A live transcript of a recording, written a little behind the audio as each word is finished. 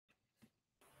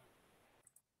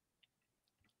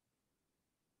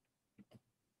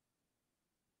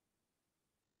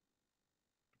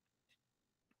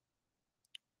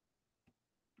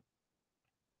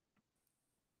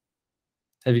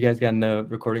Have you guys gotten the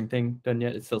recording thing done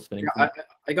yet? It's still spinning for me.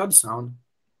 I got the sound.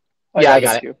 Yeah, I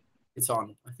got it. It's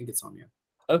on. I think it's on, yeah.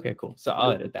 Okay, cool. So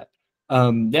I'll edit that.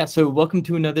 Yeah, so welcome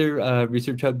to another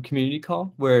ResearchHub community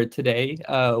call, where today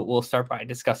we'll start by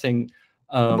discussing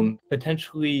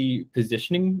potentially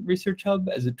positioning ResearchHub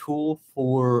as a tool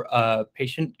for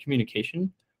patient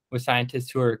communication with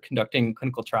scientists who are conducting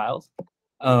clinical trials.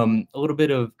 A little bit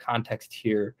of context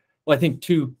here. Well, I think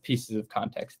two pieces of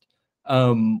context.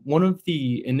 One of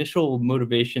the initial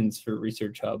motivations for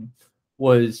ResearchHub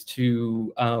was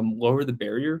to lower the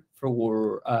barrier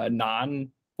for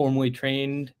non-formally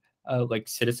trained like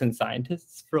citizen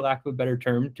scientists, for lack of a better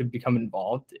term, to become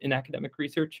involved in academic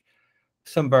research.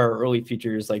 Some of our early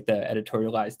features, like the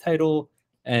editorialized title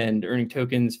and earning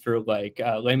tokens for like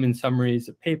layman summaries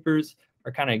of papers,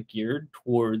 are kind of geared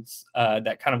towards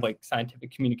that kind of like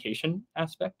scientific communication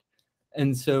aspect.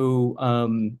 And so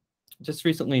just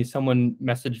recently, someone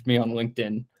messaged me on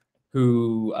LinkedIn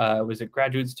who was a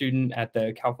graduate student at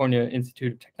the California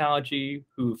Institute of Technology,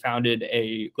 who founded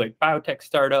a like biotech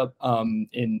startup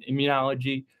in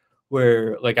immunology,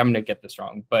 where like I'm gonna get this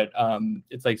wrong, but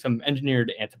it's like some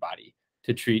engineered antibody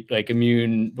to treat like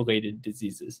immune-related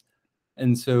diseases.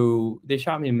 And so they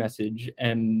shot me a message,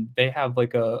 and they have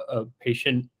like a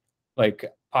patient like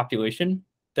population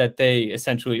that they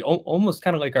essentially almost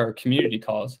kind of like our community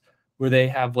calls, where they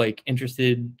have like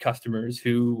interested customers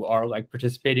who are like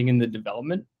participating in the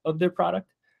development of their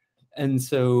product. And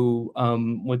so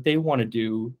what they want to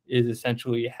do is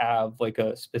essentially have like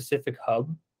a specific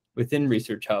hub within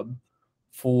ResearchHub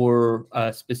for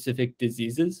specific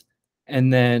diseases,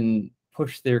 and then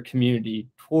push their community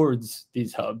towards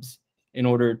these hubs in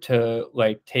order to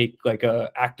like take like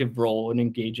a active role in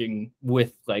engaging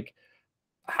with like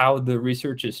how the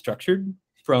research is structured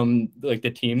from like the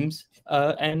teams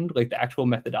and like the actual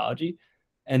methodology,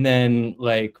 and then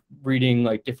like reading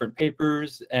like different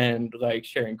papers and like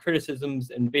sharing criticisms,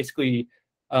 and basically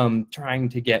trying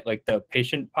to get like the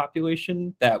patient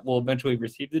population that will eventually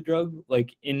receive the drug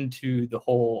like into the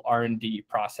whole R&D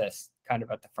process kind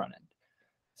of at the front end.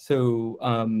 So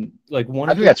like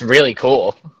I think that's really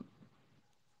cool.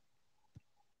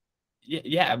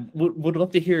 Yeah, would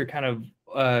love to hear kind of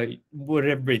what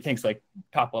everybody thinks, like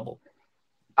top level.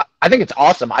 I think it's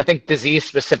awesome. I think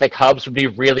disease-specific hubs would be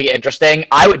really interesting.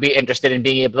 I would be interested in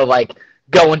being able to like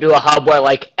go into a hub where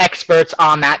like experts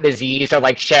on that disease are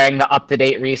like sharing the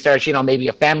up-to-date research. You know, maybe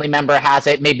a family member has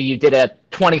it. Maybe you did a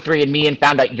 23andMe and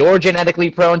found out you're genetically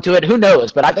prone to it. Who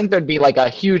knows? But I think there'd be like a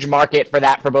huge market for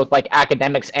that for both like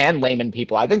academics and layman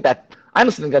people. I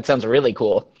honestly think that sounds really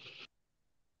cool.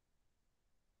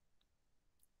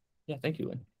 Yeah, thank you,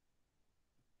 Lynn.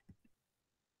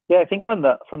 Yeah, I think from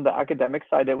the academic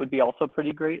side, it would be also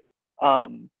pretty great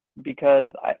because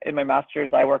in my master's,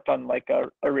 I worked on like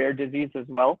a rare disease as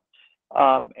well.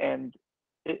 And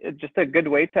it's just a good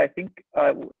way to, I think,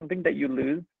 something that you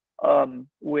lose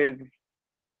with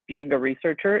being a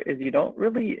researcher is you don't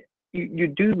really, you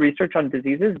do research on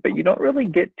diseases, but you don't really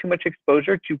get too much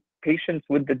exposure to patients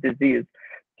with the disease.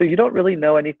 So you don't really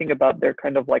know anything about their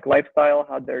kind of like lifestyle,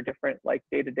 how their different like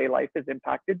day-to-day life is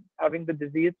impacted having the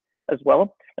disease as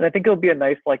well. And I think it'll be a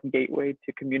nice like gateway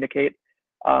to communicate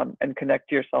and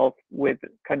connect yourself with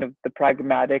kind of the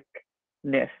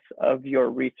pragmaticness of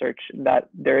your research, that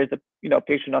there is a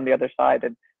patient on the other side,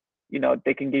 and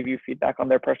they can give you feedback on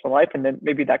their personal life, and then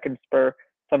maybe that can spur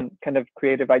some kind of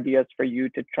creative ideas for you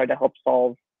to try to help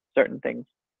solve certain things.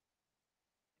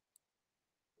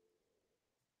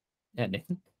 Yeah,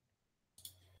 Nathan.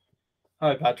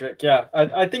 Hi, Patrick. Yeah,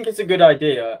 I think it's a good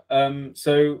idea.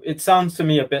 So it sounds to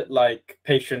me a bit like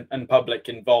patient and public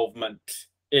involvement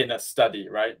in a study,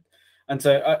 right? And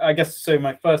so I guess, so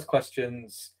my first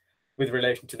questions with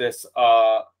relation to this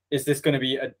are, is this going to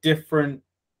be a different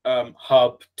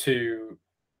hub to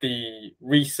the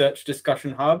research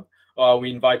discussion hub, or are we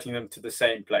inviting them to the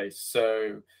same place?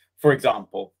 So, for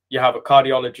example, you have a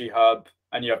cardiology hub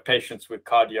and you have patients with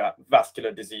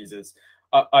cardiovascular diseases.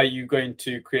 Are you going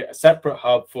to create a separate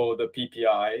hub for the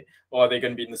PPI, or are they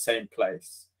going to be in the same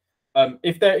place?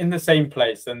 If they're in the same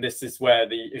place, then this is where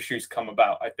the issues come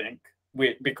about, I think,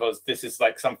 because this is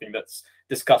like something that's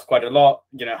discussed quite a lot.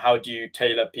 How do you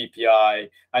tailor PPI?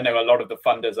 I know a lot of the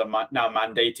funders are now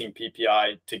mandating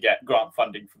PPI to get grant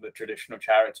funding from the traditional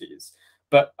charities,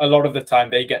 but a lot of the time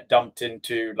they get dumped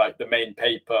into like the main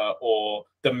paper or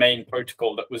the main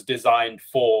protocol that was designed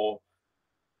for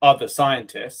other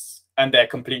scientists, and they're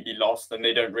completely lost and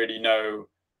they don't really know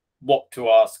what to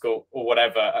ask or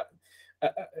whatever.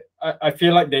 I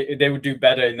feel like they would do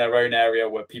better in their own area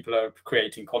where people are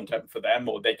creating content for them,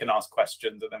 or they can ask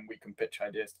questions and then we can pitch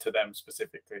ideas to them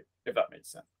specifically, if that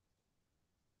makes sense.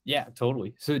 Yeah,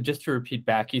 totally. So just to repeat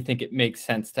back, you think it makes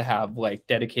sense to have like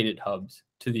dedicated hubs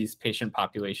to these patient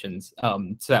populations,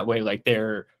 so that way like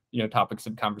their topics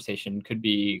of conversation could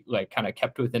be like kind of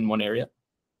kept within one area?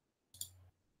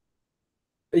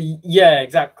 Yeah,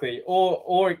 exactly.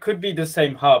 Or it could be the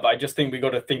same hub. I just think we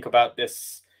got to think about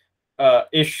this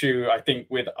issue, I think,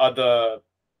 with other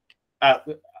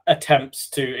attempts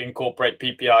to incorporate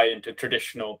PPI into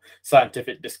traditional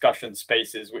scientific discussion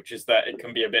spaces, which is that it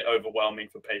can be a bit overwhelming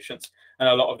for patients, and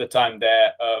a lot of the time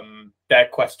their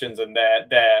questions and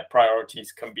their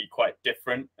priorities can be quite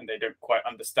different, and they don't quite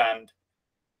understand.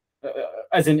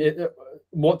 As in,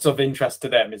 what's of interest to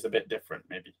them is a bit different.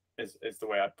 Maybe is the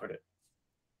way I'd put it.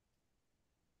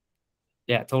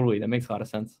 Yeah, totally. That makes a lot of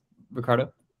sense.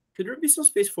 Ricardo? Could there be some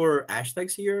space for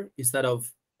hashtags here instead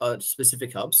of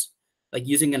specific hubs? Like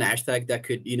using an hashtag that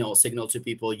could, signal to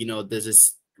people, this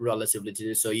is relatively to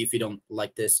this. So if you don't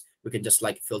like this, we can just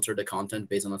like filter the content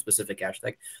based on a specific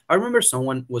hashtag. I remember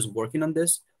someone was working on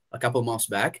this a couple months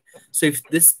back. So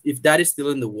if that is still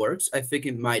in the works, I think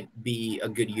it might be a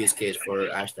good use case for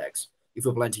hashtags if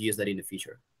we plan to use that in the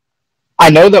future. I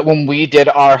know that when we did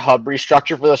our hub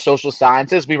restructure for the social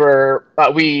sciences, we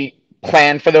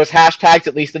planned for those hashtags,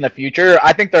 at least in the future.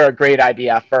 I think they're a great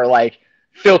idea for like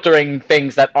filtering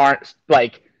things that aren't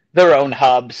like their own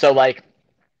hub. So like,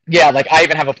 yeah, like I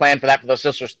even have a plan for that for the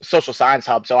social science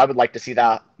hub. So I would like to see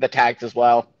the tags as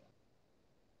well.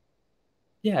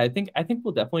 Yeah, I think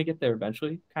we'll definitely get there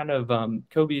eventually. Kind of,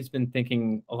 Kobe's been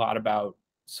thinking a lot about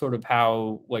sort of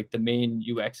how like the main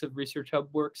UX of ResearchHub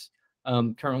works.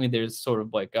 Currently, there's sort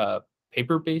of like a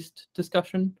paper-based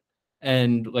discussion,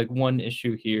 and like one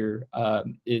issue here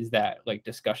is that like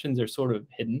discussions are sort of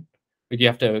hidden. Like you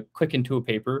have to click into a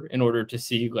paper in order to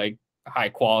see like high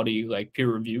quality like peer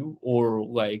review or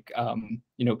like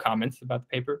comments about the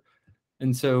paper.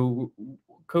 And so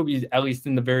Kobe's at least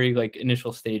in the very like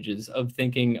initial stages of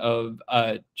thinking of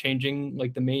changing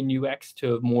like the main UX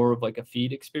to more of like a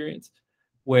feed experience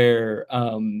where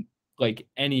like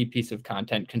any piece of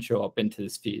content can show up into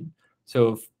this feed.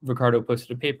 So if Ricardo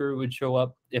posted a paper, it would show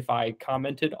up. If I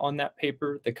commented on that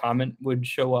paper, the comment would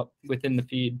show up within the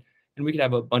feed. And we could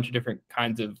have a bunch of different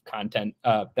kinds of content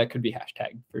that could be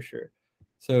hashtagged for sure.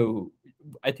 So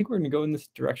I think we're going to go in this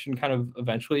direction kind of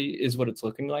eventually is what it's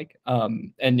looking like.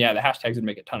 And yeah, the hashtags would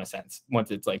make a ton of sense once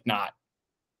it's like not,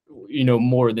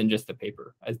 more than just the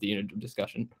paper as the unit of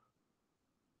discussion.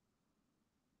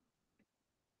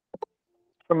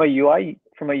 From a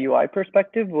UI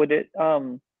perspective, would it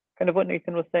kind of what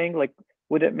Nathan was saying, like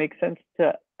would it make sense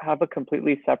to have a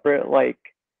completely separate like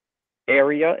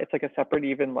area? It's like a separate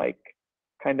even like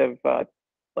kind of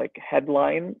like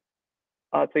headline.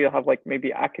 So you'll have like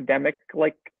maybe academic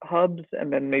like hubs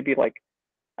and then maybe like,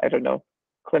 I don't know,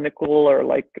 clinical or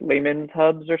like layman's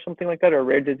hubs or something like that, or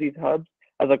rare disease hubs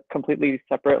as a completely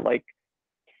separate like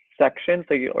section.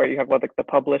 So you have like the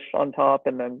published on top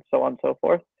and then so on and so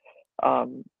forth.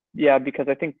 Yeah, because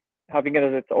I think having it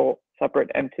as its own separate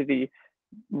entity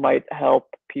might help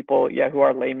people, who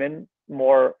are laymen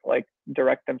more like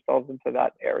direct themselves into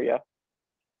that area.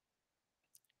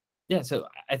 Yeah, so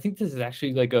I think this is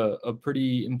actually like a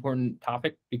pretty important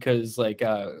topic because like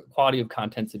quality of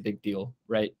content's a big deal,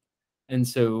 right? And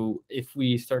so if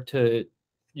we start to,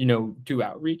 do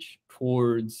outreach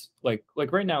towards like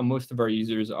right now, most of our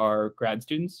users are grad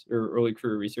students or early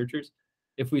career researchers.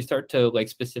 If we start to like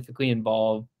specifically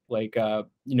involve like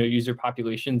user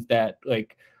populations that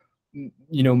like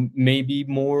maybe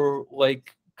more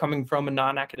like coming from a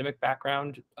non-academic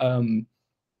background,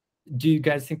 do you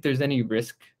guys think there's any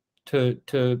risk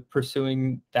to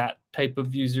pursuing that type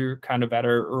of user kind of at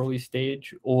our early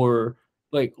stage? Or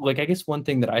like I guess one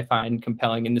thing that I find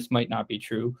compelling, and this might not be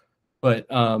true, but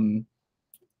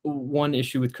one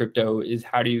issue with crypto is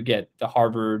how do you get the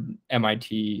Harvard,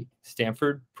 MIT,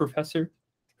 Stanford professor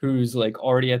who's like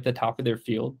already at the top of their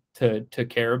field to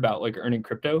care about like earning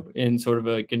crypto in sort of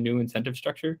like a new incentive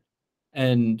structure?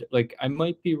 And like I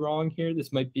might be wrong here,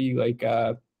 this might be like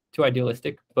too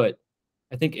idealistic, but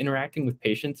I think interacting with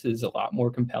patients is a lot more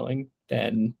compelling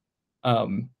than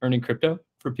earning crypto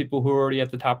for people who are already at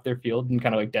the top of their field and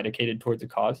kind of like dedicated towards a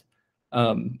cause.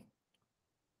 um,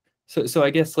 so I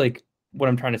guess like what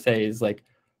I'm trying to say is like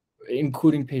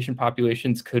including patient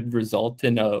populations could result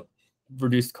in a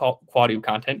reduced quality of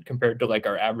content compared to like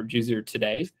our average user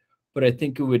today, but I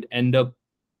think it would end up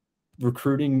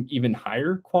recruiting even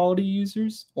higher quality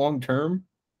users long term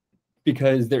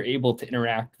because they're able to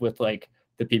interact with like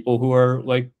the people who are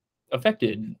like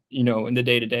affected, in the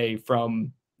day to day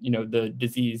from the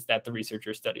disease that the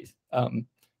researcher studies.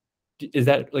 Is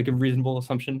that like a reasonable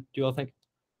assumption? Do you all think?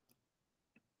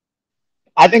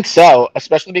 I think so,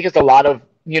 especially because a lot of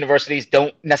universities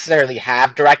don't necessarily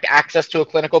have direct access to a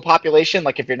clinical population.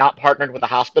 Like if you're not partnered with a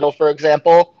hospital, for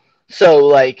example. So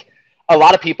like a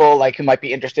lot of people like who might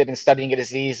be interested in studying a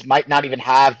disease might not even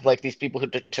have like these people who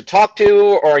to talk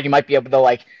to, or you might be able to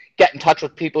like get in touch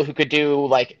with people who could do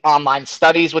like online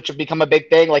studies, which have become a big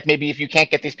thing. Like maybe if you can't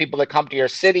get these people to come to your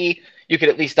city, you could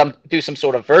at least do some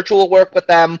sort of virtual work with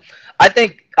them. I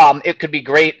think it could be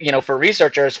great, you know, for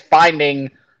researchers finding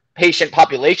patient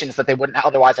populations that they wouldn't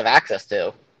otherwise have access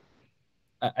to.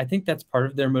 I think that's part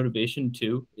of their motivation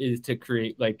too, is to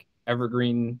create like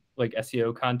evergreen like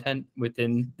SEO content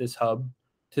within this hub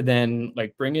to then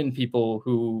like bring in people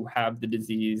who have the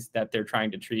disease that they're trying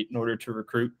to treat in order to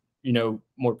recruit, you know,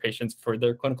 more patients for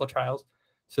their clinical trials.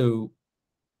 So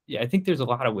yeah, I think there's a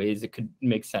lot of ways it could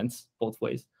make sense both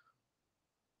ways.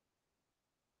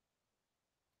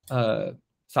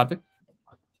 Satvik?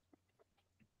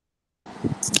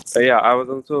 Yeah, I was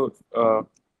also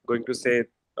going to say,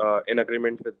 in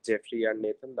agreement with Jeffrey and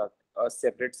Nathan, that a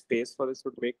separate space for this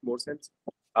would make more sense.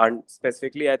 And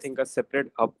specifically, I think a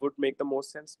separate hub would make the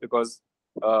most sense, because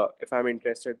if I'm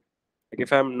interested, like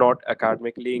if I'm not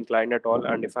academically inclined at all,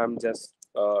 and if I'm just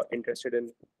interested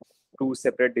in two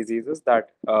separate diseases that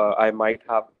I might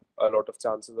have a lot of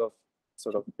chances of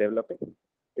sort of developing,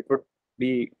 it would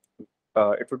be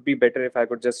better if I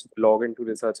could just log into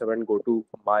ResearchHub and go to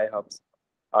my hubs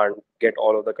and get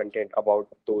all of the content about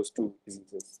those two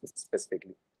diseases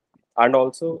specifically. And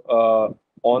also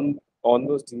on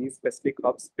those disease specific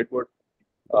hubs, it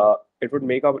would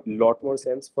make a lot more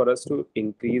sense for us to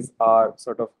increase our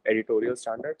sort of editorial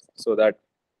standards, so that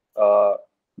uh,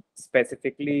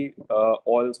 specifically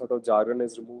all sort of jargon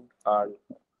is removed, and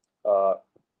uh,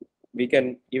 we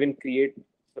can even create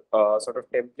sort of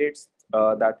templates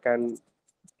uh, that can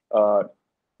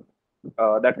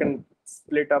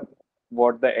split up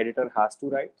what the editor has to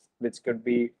write, which could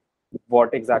be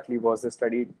what exactly was the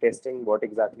study testing, what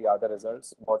exactly are the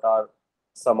results, what are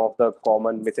some of the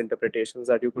common misinterpretations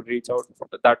that you could reach out.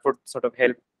 That would sort of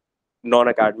help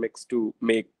non-academics to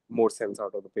make more sense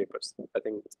out of the papers. I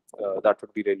think that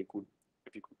would be really cool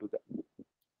if you could do that.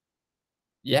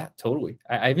 Yeah, totally.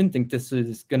 I even think this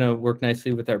is gonna work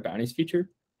nicely with our bounties feature,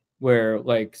 where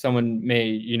like someone may,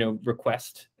 you know,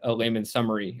 request a layman's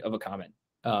summary of a comment.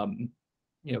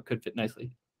 You know, could fit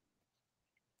nicely.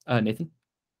 Nathan?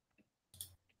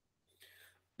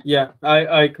 Yeah,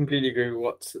 I completely agree with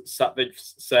what Satvik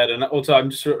said, and also I'm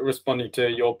just responding to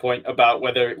your point about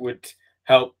whether it would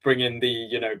help bring in the,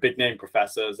 you know, big name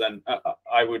professors, and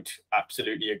I would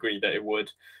absolutely agree that it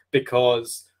would,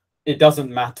 because it doesn't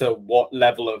matter what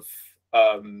level of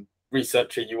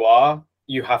researcher you are,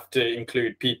 you have to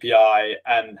include PPI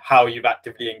and how you've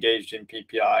actively engaged in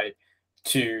PPI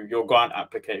to your grant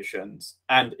applications,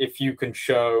 and if you can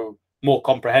show more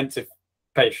comprehensive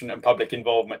patient and public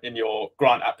involvement in your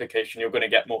grant application, you're going to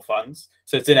get more funds.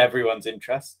 So it's in everyone's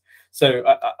interest. So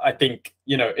I think,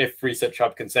 you know, if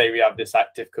ResearchHub can say we have this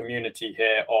active community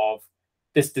here of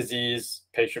this disease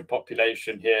patient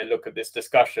population here, look at this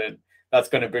discussion, that's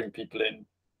going to bring people in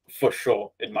for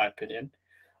sure, in my opinion.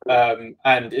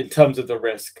 And in terms of the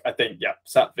risk, I think, yeah,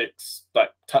 Satvik's like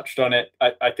touched on it.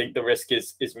 I think the risk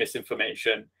is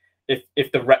misinformation.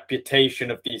 If the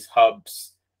reputation of these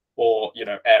hubs, or, you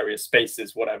know, areas,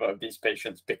 spaces, whatever, of these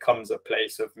patients becomes a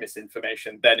place of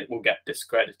misinformation, then it will get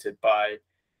discredited by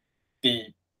the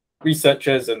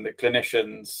researchers and the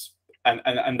clinicians,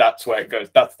 and that's where it goes.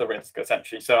 That's the risk,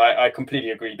 essentially. So I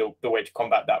completely agree. The way to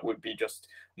combat that would be just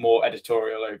more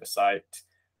editorial oversight.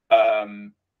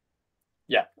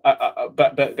 Yeah,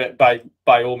 but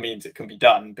by all means it can be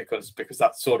done, because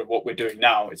that's sort of what we're doing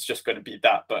now. It's just going to be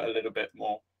that, but a little bit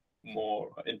more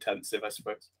intensive, I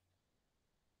suppose.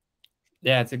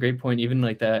 Yeah, it's a great point. Even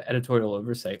like the editorial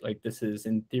oversight, like this is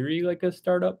in theory like a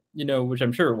startup, you know, which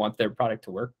I'm sure wants their product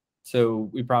to work.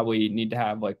 So we probably need to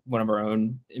have like one of our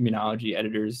own immunology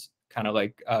editors kind of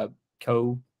like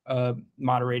co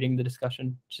moderating the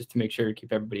discussion, just to make sure to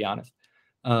keep everybody honest.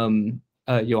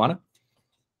 Joanna?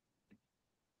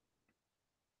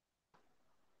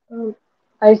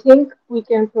 I think we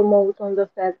can promote on the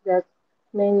fact that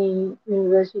many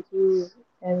universities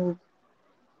and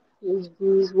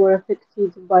PhDs were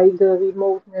affected by the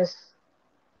remoteness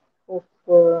of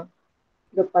the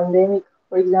pandemic,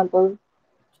 for example,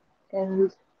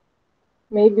 and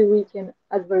maybe we can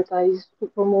advertise to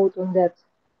promote on that.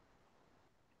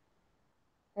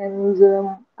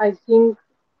 And I think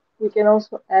we can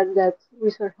also add that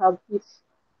Research Hub is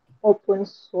open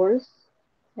source,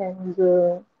 and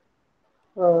the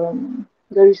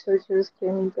researchers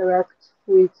can interact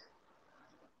with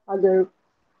other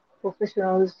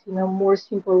professionals in a more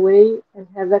simple way and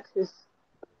have access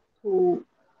to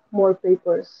more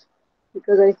papers,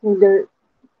 because I think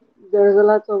there's a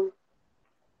lot of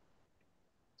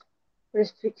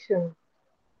restriction,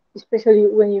 especially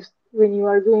when you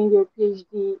are doing your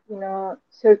PhD in a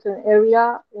certain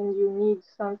area and you need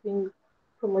something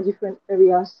from a different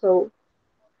area. So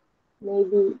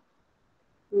maybe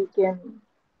we can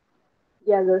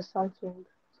gather something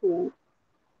to,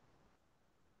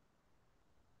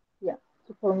 yeah,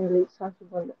 to formulate something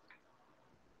on that.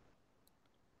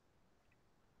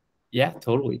 Yeah,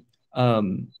 totally.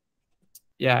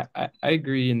 Yeah, I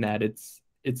agree in that it's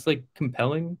like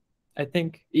compelling. I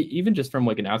think even just from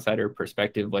like an outsider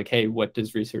perspective, like, hey, what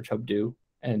does ResearchHub do,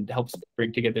 and helps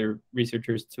bring together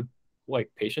researchers to like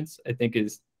patients. I think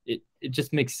it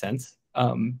just makes sense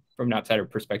from an outsider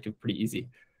perspective, pretty easy.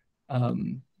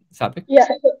 Topic. Yeah,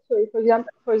 sorry.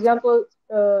 For example,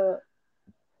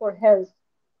 for health,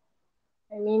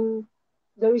 I mean,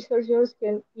 the researchers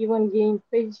can even gain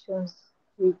patients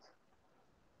with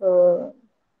uh,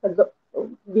 ado-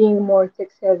 being more tech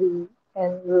savvy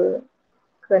and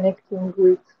connecting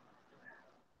with.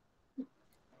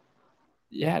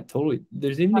 Yeah, totally.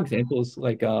 There's even examples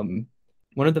like one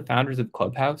of the founders of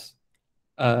Clubhouse,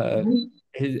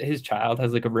 his child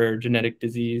has like a rare genetic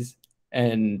disease,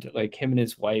 and like him and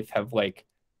his wife have like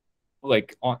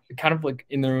on, kind of like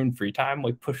in their own free time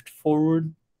like pushed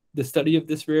forward the study of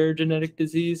this rare genetic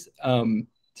disease.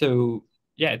 So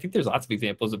yeah, I think there's lots of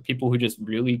examples of people who just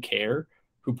really care,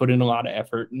 who put in a lot of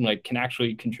effort and like can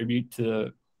actually contribute to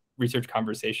the research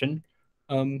conversation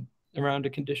around a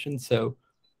condition. So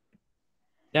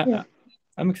yeah,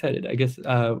 I'm excited. I guess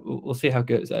we'll see how it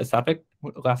goes. Safik,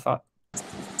 last thought.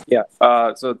 Yeah.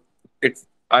 So it's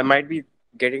I might be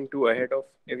getting too ahead of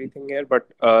everything here,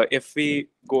 but if we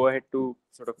go ahead to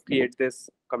sort of create this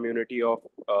community of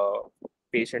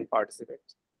patient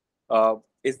participants,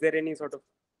 is there any sort of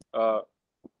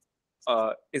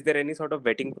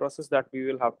vetting process that we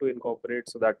will have to incorporate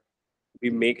so that we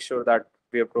make sure that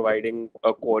we are providing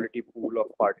a quality pool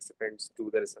of participants to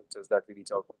the researchers that we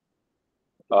reach out to?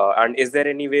 And is there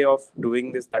any way of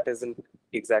doing this that isn't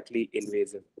exactly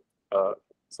invasive?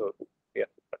 So yeah,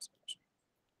 that's my question.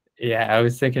 Yeah, I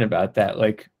was thinking about that.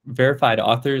 Like verified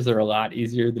authors are a lot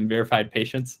easier than verified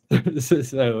patients.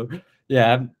 So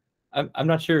yeah, I'm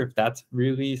not sure if that's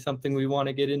really something we want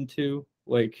to get into.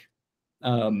 Like,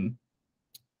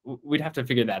 we'd have to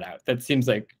figure that out. That seems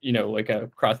like, you know, like a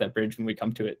cross that bridge when we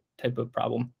come to it type of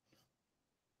problem.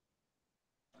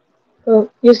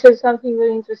 So you said something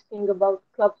very interesting about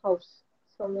Clubhouse.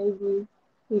 So maybe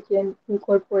we can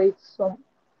incorporate some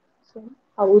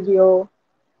audio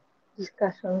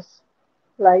discussions.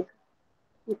 Like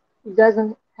it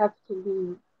doesn't have to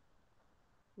be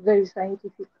very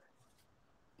scientific.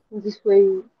 In this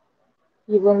way,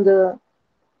 even the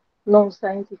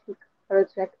non-scientific are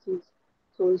attracted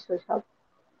to ResearchHub.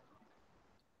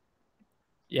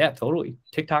 Yeah, totally.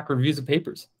 TikTok reviews of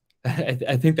papers.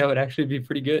 I think that would actually be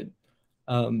pretty good.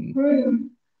 Yeah,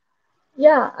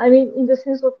 I mean, in the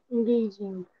sense of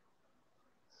engaging.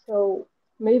 So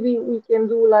maybe we can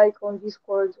do like on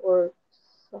Discord or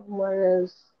somewhere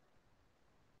else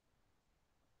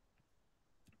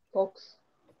talks,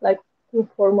 like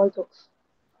informal talks.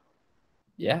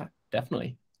 Yeah,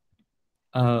 definitely.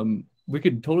 We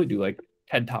could totally do like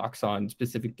TED Talks on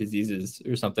specific diseases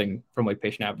or something from like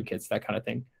patient advocates, that kind of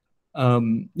thing.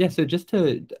 Yeah, so just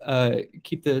to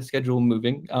keep the schedule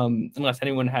moving, unless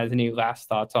anyone has any last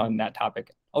thoughts on that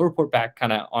topic, I'll report back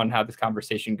kind of on how this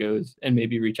conversation goes and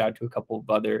maybe reach out to a couple of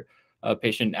other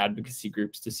patient advocacy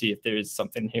groups to see if there's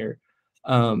something here.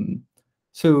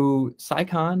 So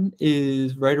SciCon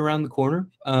is right around the corner.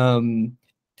 10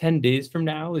 days from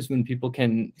now is when people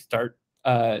can start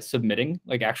submitting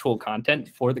like actual content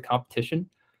for the competition.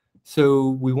 So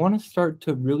we want to start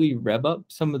to really rev up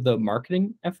some of the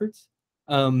marketing efforts.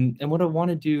 And what I want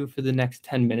to do for the next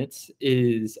 10 minutes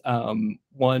is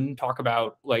one, talk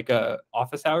about like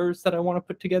office hours that I want to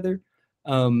put together.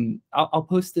 I'll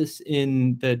post this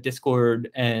in the Discord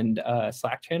and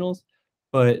Slack channels,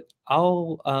 but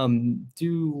I'll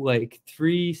do like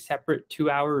 3 separate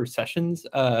 2-hour sessions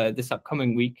this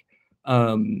upcoming week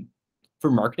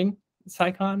for marketing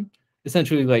SciCon.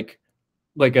 Essentially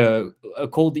like a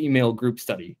cold email group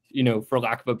study, you know, for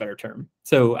lack of a better term.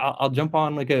 So I'll jump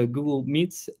on like a Google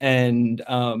Meets and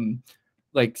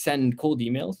like send cold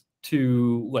emails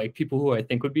to like people who I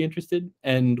think would be interested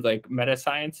and like meta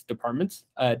science departments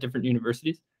at different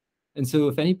universities. And so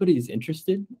if anybody is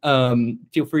interested,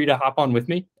 feel free to hop on with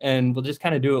me and we'll just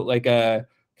kind of do it like a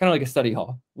study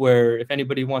hall where if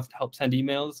anybody wants to help send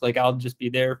emails, like I'll just be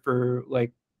there for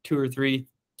like 2 or 3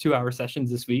 2-hour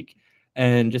sessions this week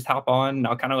and just hop on, and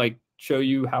I'll kind of like show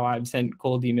you how I've sent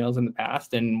cold emails in the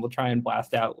past, and we'll try and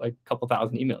blast out like a couple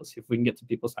thousand emails if we can get some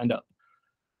people signed up.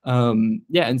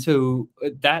 Yeah, and so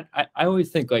that I always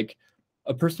think like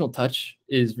a personal touch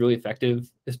is really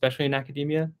effective, especially in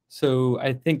academia. So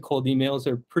I think cold emails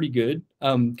are pretty good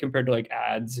compared to like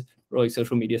ads or like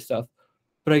social media stuff.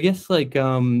 But I guess like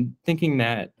thinking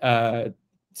that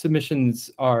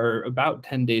submissions are about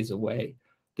 10 days away.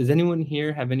 Does anyone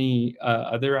here have any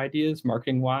other ideas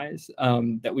marketing wise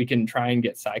that we can try and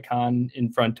get SciCon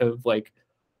in front of like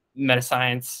meta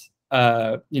science,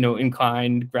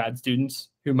 inclined grad students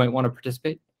who might want to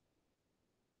participate?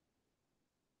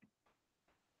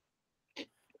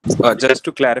 Just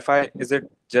to clarify, is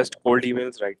it just cold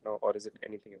emails right now, or is it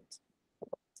anything else?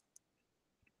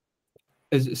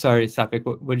 Sorry, Sapik,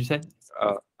 what did you say?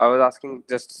 I was asking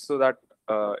just so that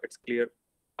it's clear.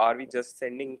 Are we just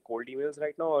sending cold emails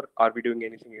right now, or are we doing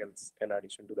anything else in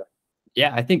addition to that?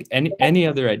 Yeah, I think any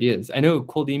other ideas. I know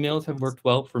cold emails have worked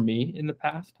well for me in the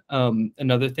past.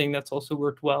 Another thing that's also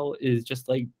worked well is just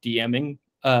like DMing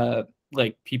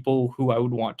like people who I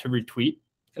would want to retweet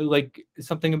like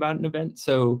something about an event.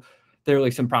 So there are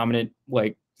like some prominent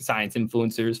like science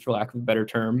influencers, for lack of a better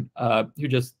term, who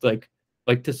just like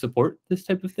to support this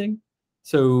type of thing.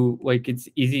 So like it's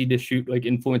easy to shoot like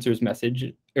influencers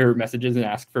messages and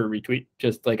ask for a retweet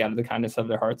just like out of the kindness of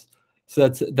their hearts. So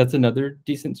that's another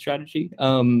decent strategy.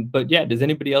 But yeah, does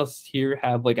anybody else here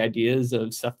have like ideas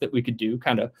of stuff that we could do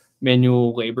kind of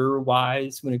manual labor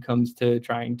wise when it comes to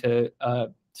trying to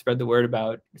spread the word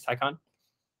about SciCon?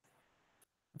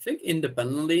 I think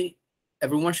independently,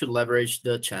 everyone should leverage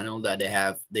the channel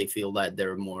that they feel that they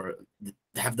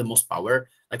have the most power.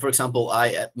 Like for example,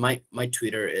 my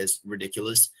Twitter is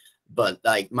ridiculous, but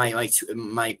like my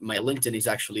LinkedIn is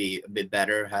actually a bit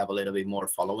better, have a little bit more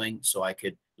following, so I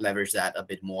could leverage that a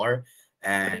bit more.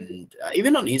 And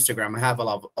even on Instagram, I have a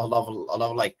lot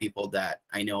of like people that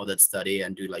I know that study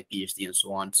and do like PhD and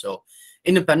so on. So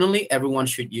independently, everyone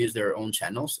should use their own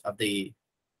channels of the,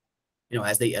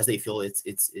 as they feel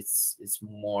it's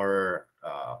more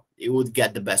it would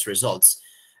get the best results.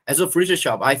 As of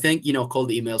ResearchHub, I think cold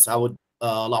emails, I would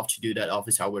love to do that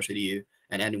office hours with you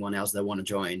and anyone else that want to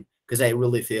join, because I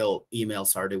really feel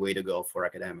emails are the way to go for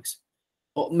academics.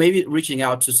 Or maybe reaching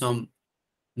out to some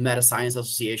meta science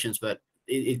associations, but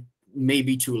it may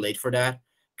be too late for that,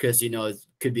 because it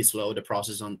could be slow, the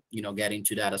process on getting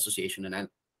to that association and then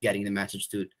getting the message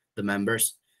to the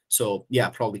members. So yeah,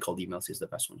 probably cold emails is the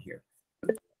best one here.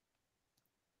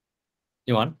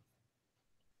 You want?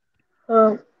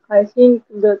 I think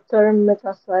the term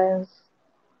meta science,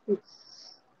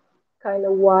 it's kind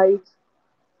of wide,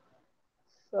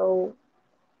 so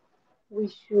we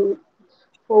should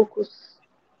focus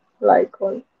like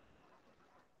on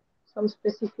some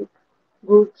specific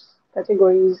groups,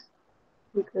 categories,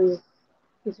 because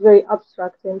it's very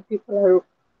abstract and people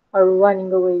are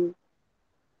running away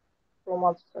from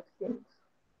abstract things.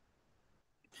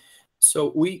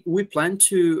 So we plan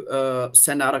to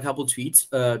send out a couple tweets,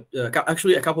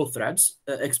 actually a couple threads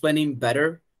explaining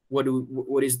better what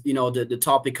is the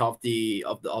topic of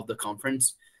the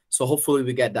conference. So hopefully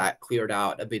we get that cleared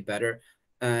out a bit better.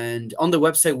 And on the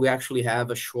website we actually have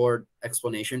a short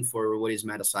explanation for what is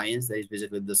meta science. That is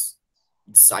basically this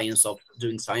science of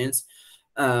doing science.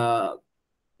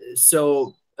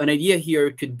 So an idea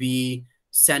here could be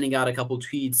sending out a couple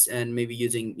tweets and maybe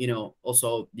using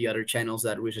also the other channels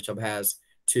that ResearchHub has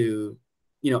to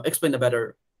explain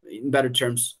in better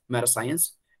terms meta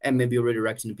science, and maybe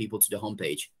redirecting people to the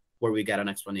homepage where we get an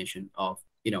explanation of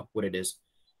what it is.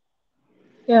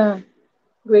 Yeah,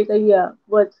 great idea.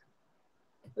 But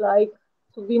like,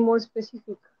 to be more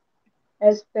specific,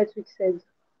 as Patrick said,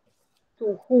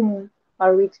 to whom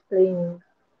are we explaining?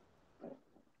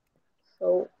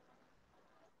 So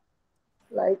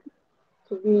like,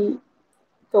 to be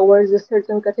towards a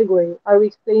certain category, are we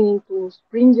explaining to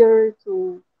Springer,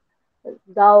 to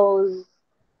DAOs,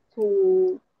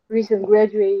 to recent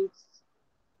graduates,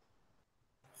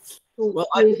 to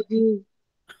PhD?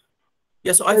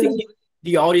 So I think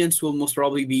the audience will most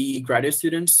probably be graduate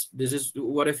students. This is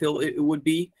what I feel it would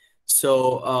be.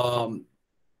 So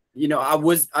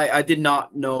I did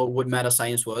not know what meta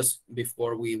science was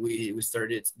before we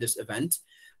started this event,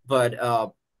 but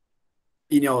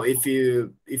if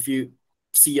you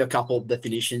see a couple of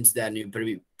definitions, then you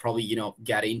probably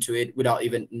get into it without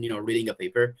even reading a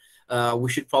paper. We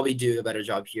should probably do a better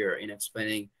job here in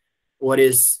explaining what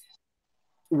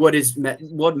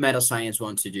meta science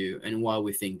wants to do and why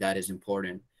we think that is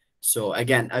important. So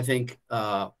again, I think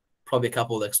probably a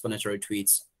couple of explanatory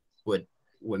tweets would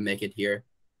make it here.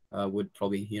 would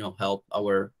probably help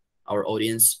our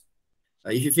audience.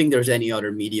 If you think there's any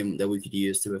other medium that we could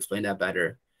use to explain that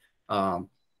better.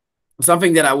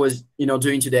 Something that I was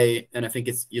doing today, and I think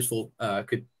it's useful,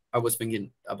 I was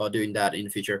thinking about doing that in the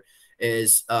future,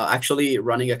 is actually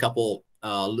running a couple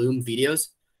Loom videos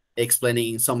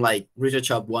explaining some like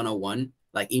ResearchHub 101,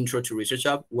 like intro to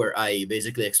ResearchHub, where I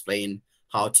basically explain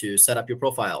how to set up your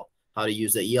profile, how to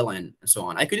use the ELN, and so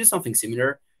on. I could do something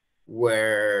similar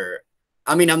where,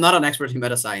 I mean, I'm not an expert in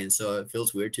meta science, so it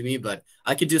feels weird to me, but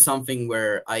I could do something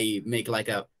where I make like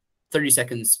a 30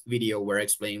 seconds video where I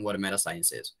explain what a meta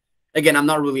science is. Again, I'm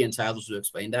not really entitled to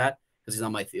explain that because it's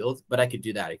not my field, but I could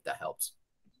do that if that helps.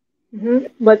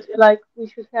 But like we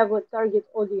should have a target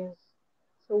audience,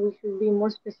 so we should be more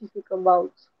specific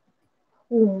about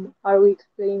whom are we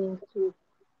explaining to,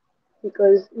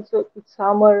 because it's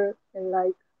summer and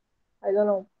like I don't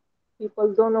know,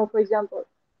 people don't know, for example,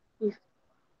 if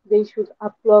they should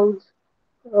upload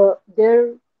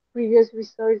their previous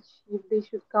research, if they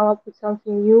should come up with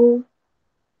something new,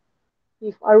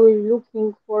 if are we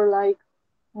looking for like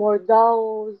more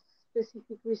DAOs,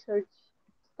 specific research,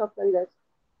 stuff like that.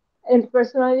 And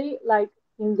personally, like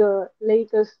in the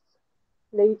latest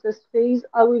phase,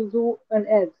 I will do an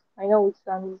ad. I know it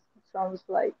sounds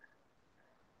like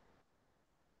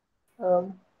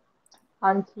um,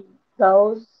 anti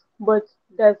DAOs, but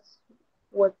that's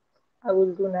what I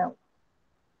will do now.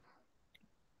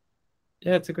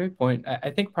 Yeah, it's a great point.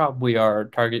 I think probably our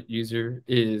target user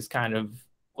is kind of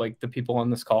like the people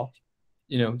on this call,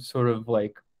 sort of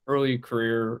like early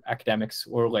career academics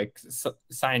or like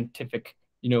scientific,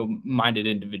 minded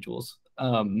individuals.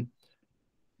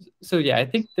 So yeah, I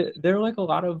think that there are like a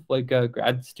lot of like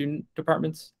grad student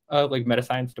departments, like meta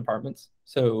science departments.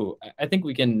 So I think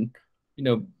we can,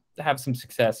 have some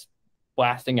success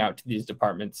blasting out to these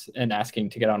departments and asking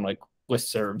to get on like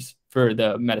listservs for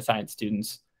the meta science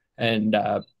students, and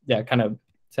yeah, kind of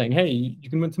saying, hey, you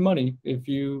can win some money if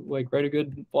you like write a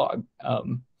good blog.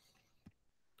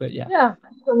 But yeah. Yeah,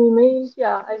 some emails.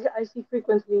 Yeah, I see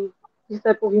frequently this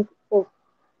type of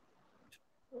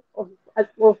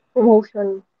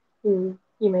promotion in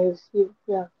emails.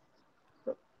 Yeah,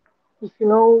 so if you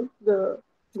know the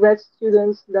grad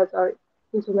students that are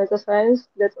into meta science,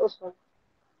 that's awesome.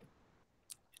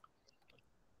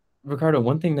 Ricardo,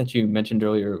 one thing that you mentioned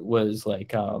earlier was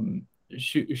like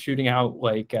shooting out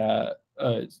like a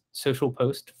social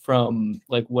post from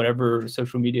like whatever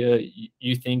social media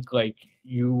you think like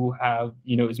you have,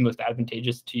 is most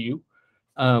advantageous to you.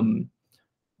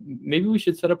 Maybe we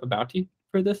should set up a bounty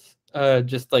for this.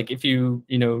 Just like if you,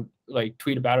 like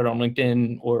tweet about it on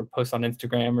LinkedIn or post on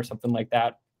Instagram or something like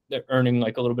that, they're earning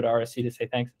like a little bit of RSC to say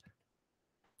thanks.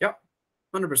 Yeah,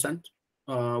 100%.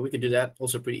 We could do that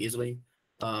also pretty easily.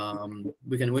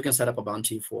 We can set up a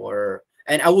bounty for,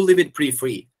 and I will leave it pretty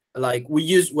free. Like we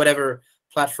use whatever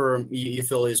platform you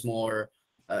feel is more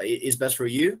is best for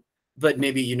you. But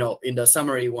maybe in the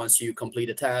summary, once you complete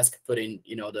a task, put in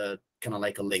the kind of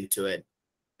like a link to it,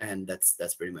 and that's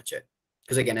pretty much it.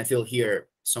 Because again, I feel here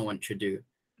anyone should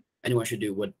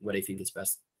do what they think is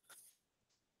best.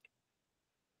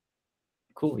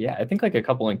 Cool. Yeah, I think like a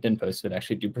couple LinkedIn posts would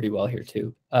actually do pretty well here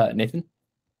too. Nathan?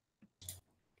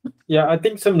 Yeah, I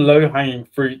think some low-hanging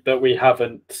fruit that we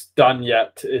haven't done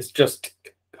yet is just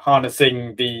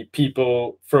harnessing the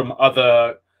people from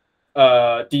other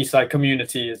DeSci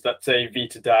communities, let's say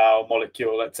VitaDAO,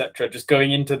 Molecule, etc., just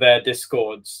going into their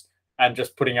Discords and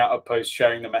just putting out a post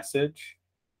sharing the message.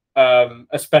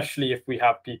 Especially if we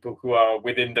have people who are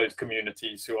within those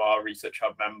communities who are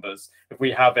ResearchHub members. If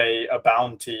we have a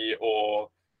bounty, or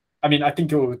I mean, I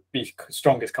think it would be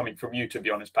strongest coming from you, to be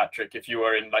honest, Patrick, if you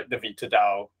were in like the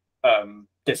VitaDAO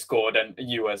Discord, and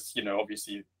you as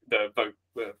obviously the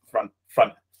front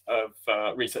of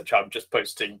ResearchHub, just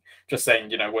posting, just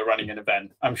saying we're running an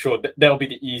event. I'm sure they'll be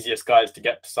the easiest guys to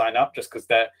get to sign up, just because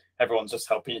everyone's just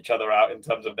helping each other out in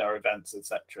terms of their events,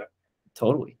 etc.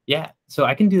 Totally. Yeah. So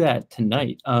I can do that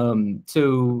tonight.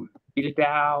 So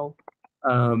VitaDAO,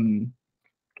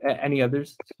 any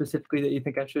others specifically that you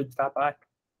think I should stop by?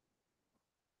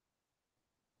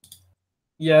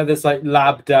 Yeah, there's like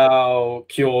LabDAO,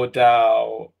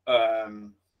 CureDAO.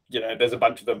 There's a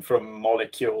bunch of them from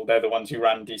Molecule. They're the ones who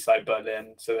ran DeSci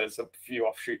Berlin. So there's a few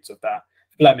offshoots of that.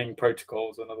 Fleming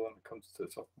Protocols, another one that comes to the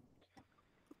top.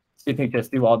 So you think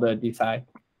just do all the DeSci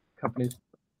companies?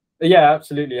 Yeah,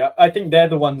 absolutely. I think they're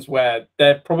the ones where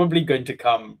they're probably going to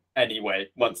come anyway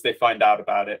once they find out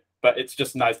about it. But it's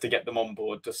just nice to get them on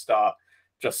board to start,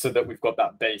 just so that we've got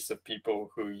that base of people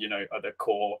who, are the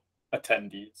core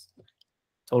attendees.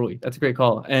 Totally. That's a great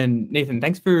call. And Nathan,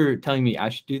 thanks for telling me I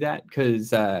should do that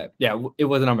because, yeah, it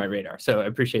wasn't on my radar. So I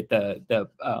appreciate the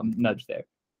nudge there.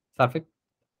 Safik?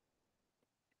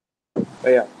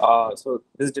 Yeah. So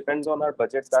this depends on our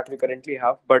budgets that we currently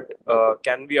have, but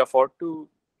can we afford to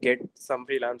get some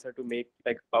freelancer to make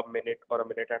like a minute or a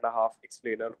minute and a half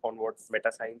explainer on what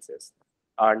meta science is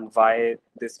and why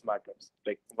this matters,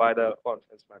 like why the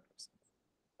conference matters?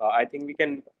 I think we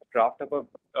can draft up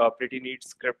a pretty neat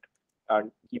script and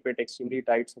keep it extremely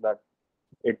tight so that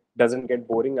it doesn't get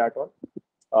boring at all.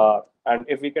 And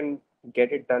if we can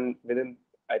get it done within,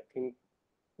 I think,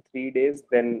 3 days,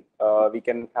 then we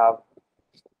can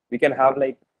have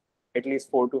like at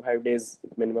least 4 to 5 days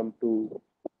minimum to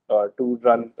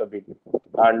run the video,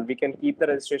 and we can keep the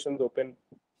registrations open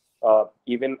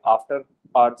even after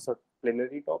our sort of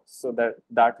plenary talks, so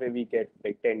that way we get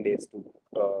like 10 days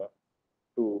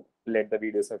to let the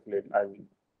video circulate and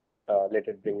let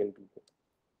it bring in people.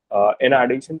 In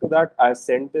addition to that, I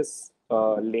sent this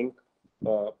link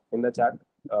in the chat,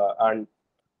 and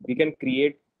we can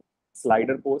create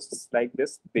slider posts like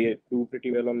this. They do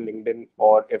pretty well on LinkedIn,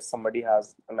 or if somebody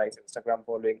has a nice Instagram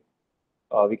following,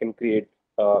 we can create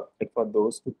it for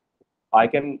those too. I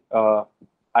can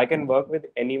work with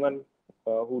anyone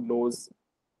who knows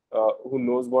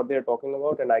what they're talking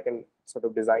about, and I can sort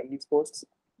of design these posts,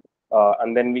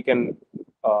 and then we can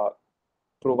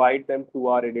provide them to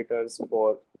our editors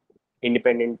for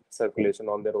independent circulation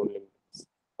on their own links.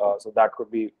 So that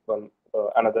could be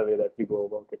another way that we go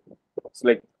about it. So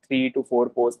like 3 to 4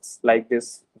 posts like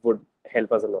this would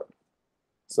help us a lot.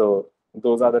 So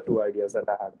those are the 2 ideas that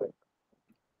I had.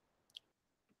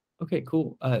 Okay,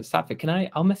 cool. Safik,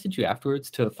 I'll message you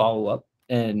afterwards to follow up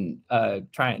and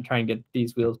try and get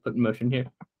these wheels put in motion here.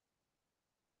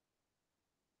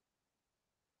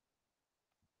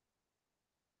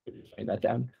 Write that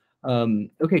down.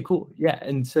 Okay, cool. Yeah,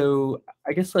 and so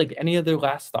I guess like any other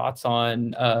last thoughts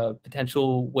on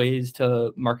potential ways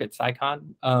to market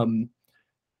SciCon?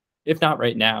 If not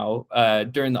right now,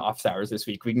 during the office hours this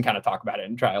week, we can kind of talk about it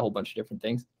and try a whole bunch of different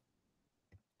things.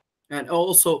 And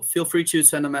also feel free to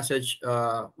send a message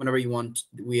whenever you want.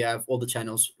 We have all the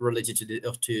channels related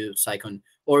to SciCon,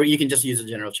 or you can just use a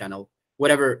general channel.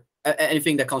 Whatever,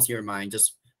 anything that comes to your mind,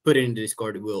 just put it in the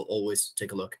Discord. We'll always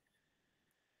take a look.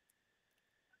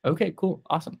 Okay, cool.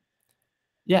 Awesome.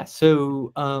 Yeah,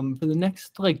 so for the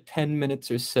next like 10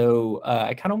 minutes or so,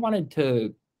 I kind of wanted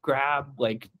to grab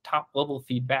like top level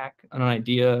feedback on an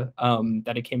idea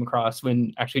that I came across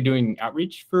when actually doing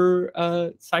outreach for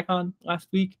SciCon last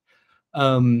week.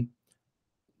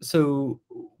 So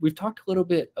we've talked a little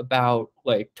bit about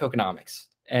like tokenomics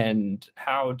and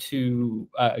how to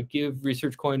give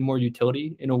ResearchCoin more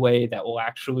utility in a way that will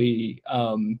actually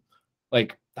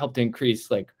like help to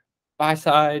increase like buy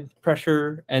side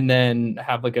pressure and then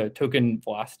have like a token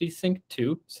velocity sync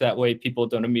too. So that way people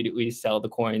don't immediately sell the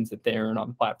coins that they earn on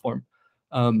the platform.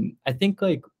 I think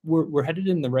like we're headed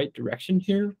in the right direction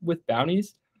here with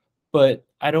bounties, but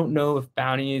I don't know if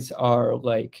bounties are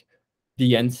like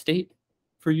the end state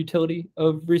for utility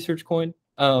of ResearchCoin.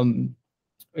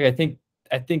 I think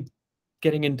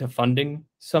getting into funding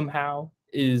somehow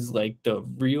is like the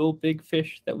real big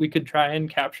fish that we could try and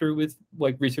capture with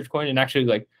like ResearchCoin and actually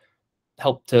like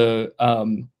help to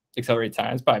accelerate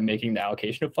science by making the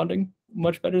allocation of funding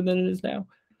much better than it is now.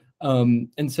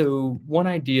 And so one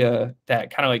idea that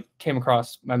kind of like came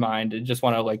across my mind and just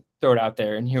want to like throw it out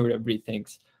there and hear what everybody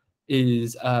thinks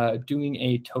is doing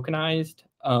a tokenized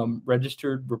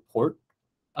registered report.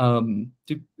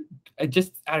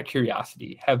 Just out of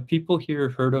curiosity, have people here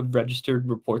heard of registered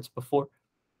reports before?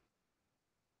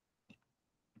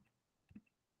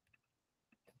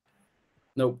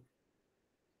 Nope.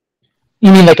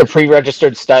 You mean like a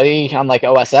pre-registered study on like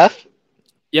OSF?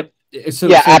 Yep.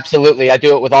 So absolutely. I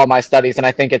do it with all my studies, and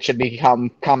I think it should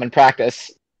become common practice.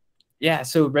 Yeah,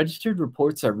 so registered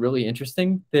reports are really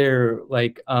interesting. They're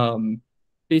like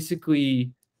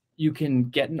basically you can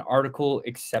get an article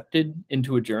accepted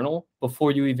into a journal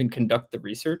before you even conduct the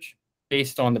research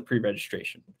based on the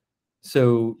pre-registration.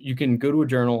 So you can go to a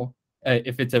journal,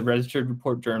 if it's a registered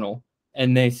report journal,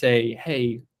 and they say,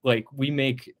 hey, like we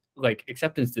make like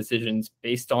acceptance decisions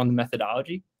based on the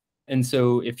methodology. And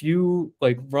so if you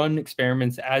like run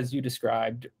experiments as you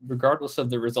described, regardless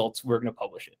of the results, we're going to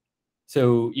publish it.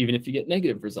 So even if you get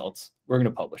negative results, we're going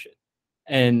to publish it.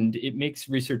 And it makes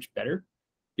research better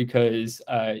because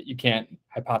you can't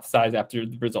hypothesize after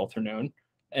the results are known,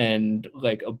 and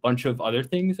like a bunch of other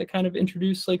things that kind of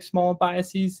introduce like small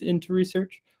biases into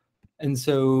research. And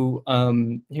so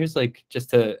here's like, just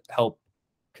to help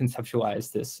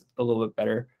conceptualize this a little bit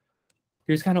better,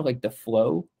 here's kind of like the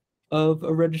flow of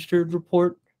a registered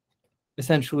report.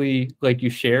 Essentially, like you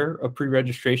share a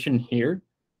pre-registration here,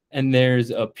 and there's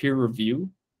a peer review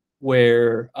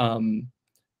where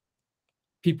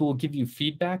people will give you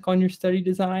feedback on your study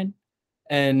design,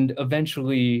 and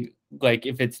eventually, like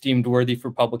if it's deemed worthy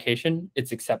for publication,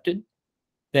 it's accepted.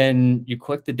 Then you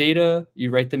collect the data,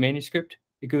 you write the manuscript,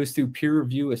 it goes through peer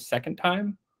review a second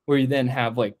time, where you then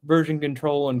have like version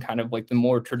control and kind of like the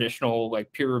more traditional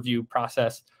like peer review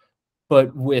process,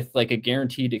 but with like a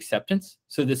guaranteed acceptance.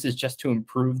 So this is just to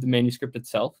improve the manuscript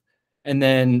itself. And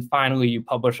then finally, you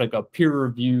publish like a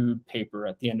peer-reviewed paper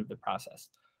at the end of the process.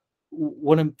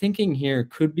 What I'm thinking here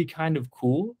could be kind of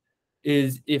cool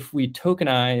is if we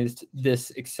tokenized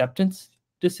this acceptance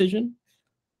decision.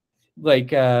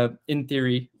 Like in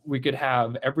theory, we could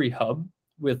have every hub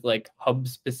with like hub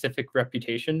specific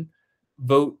reputation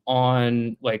vote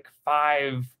on like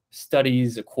 5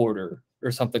 studies a quarter or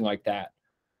something like that,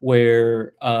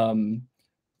 where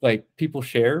like people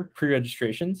share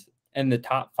pre-registrations, and the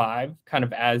top 5, kind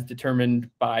of as determined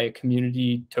by a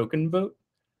community token vote,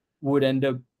 would end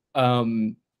up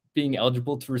being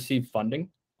eligible to receive funding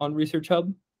on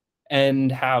ResearchHub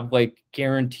and have like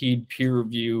guaranteed peer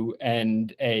review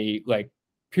and a like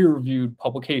peer-reviewed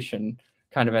publication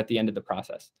kind of at the end of the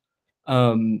process.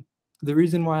 The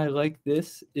reason why I like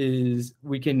this is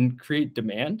we can create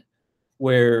demand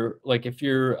where, like, if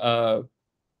you're a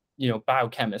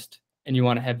biochemist and you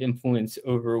want to have influence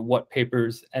over what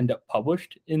papers end up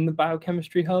published in the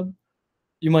biochemistry hub,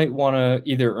 you might want to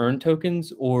either earn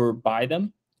tokens or buy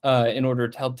them in order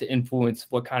to help to influence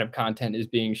what kind of content is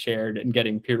being shared and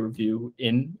getting peer review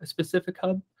in a specific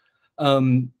hub.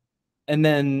 And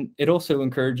then it also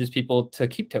encourages people to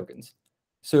keep tokens.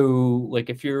 So like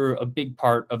if you're a big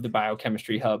part of the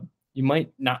biochemistry hub, you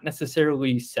might not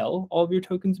necessarily sell all of your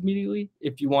tokens immediately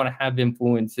if you want to have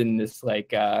influence in this like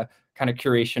kind of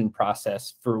curation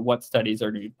process for what studies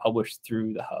are to be published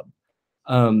through the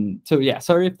hub. So yeah,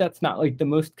 sorry if that's not like the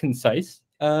most concise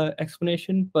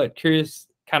explanation, but curious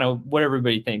kind of what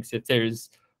everybody thinks, if there's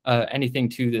anything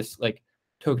to this like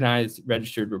tokenized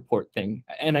registered report thing.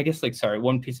 And I guess like, sorry,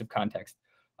 one piece of context.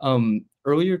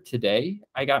 Earlier today,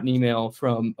 I got an email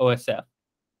from OSF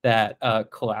that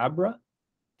Collabra,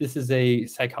 this is a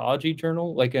psychology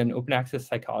journal, like an open access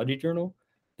psychology journal.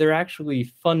 They're actually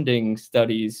funding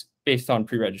studies based on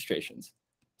pre-registrations.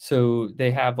 So they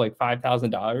have like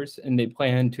 $5,000 and they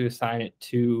plan to assign it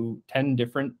to 10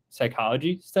 different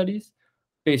psychology studies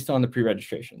based on the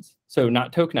pre-registrations. So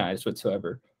not tokenized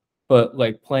whatsoever, but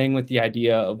like playing with the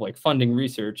idea of like funding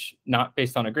research, not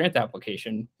based on a grant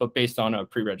application, but based on a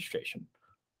pre-registration.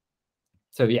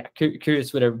 So yeah,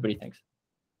 curious what everybody thinks.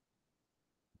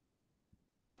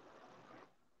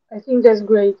 I think that's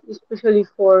great, especially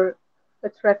for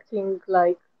attracting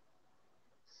like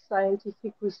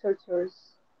scientific researchers.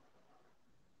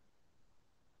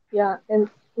 Yeah, and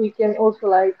we can also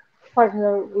like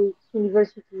partner with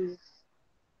universities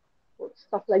or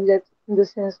stuff like that in the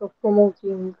sense of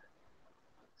promoting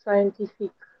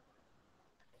scientific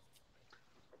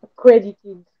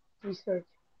accredited research.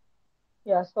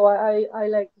 Yeah, so I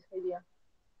like this idea.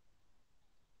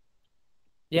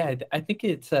 Yeah, I think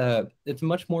it's a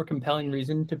much more compelling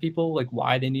reason to people, like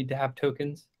why they need to have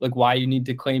tokens, like why you need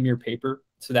to claim your paper,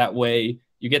 so that way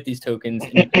you get these tokens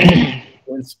and you can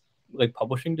influence like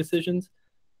publishing decisions.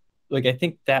 Like I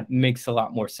think that makes a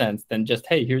lot more sense than just,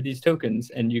 hey, here are these tokens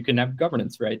and you can have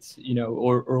governance rights,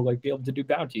 or like be able to do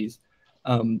bounties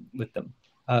with them.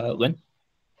 Lynn?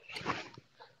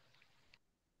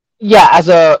 Yeah, as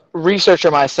a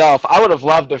researcher myself, I would have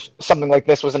loved if something like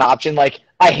this was an option. Like,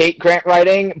 I hate grant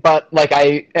writing, but like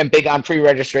I am big on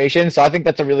pre-registration, so I think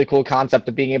that's a really cool concept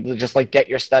of being able to just like get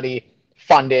your study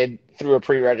funded through a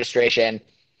pre-registration.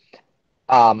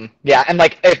 Yeah, and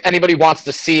like if anybody wants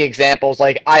to see examples,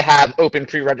 like I have open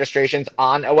pre-registrations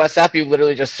on OSF. You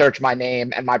literally just search my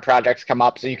name and my projects come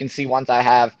up, so you can see ones I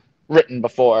have written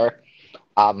before,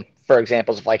 for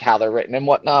examples of like how they're written and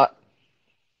whatnot.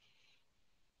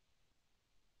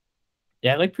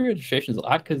 Yeah, I like pre-registrations a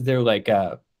lot because they're like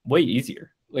way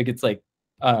easier. Like it's like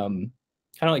kind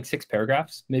of like 6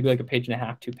 paragraphs, maybe like a page and a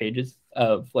half, 2 pages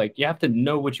of like, you have to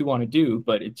know what you want to do,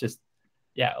 but it's just,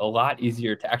 yeah, a lot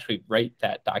easier to actually write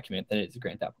that document than it is a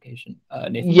grant application.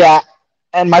 Nathan? Yeah,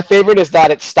 and my favorite is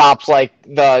that it stops like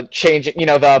the change,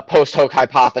 the post hoc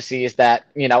hypotheses that,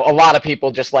 a lot of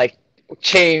people just like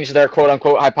change their quote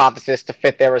unquote hypothesis to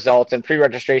fit their results, and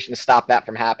pre-registration stop that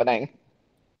from happening.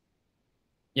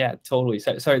 Yeah, totally.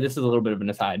 Sorry, this is a little bit of an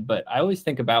aside, but I always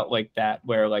think about like that,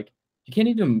 where like you can't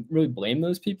even really blame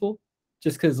those people,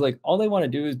 just because like all they want to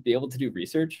do is be able to do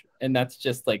research, and that's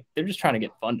just like they're just trying to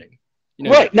get funding.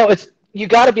 Right. No, you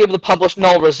got to be able to publish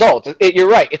null results. You're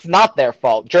right. It's not their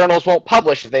fault. Journals won't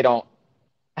publish if they don't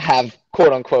have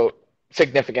quote unquote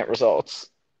significant results.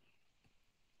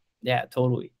 Yeah,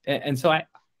 totally. And so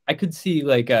I could see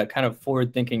like kind of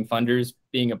forward thinking funders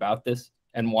being about this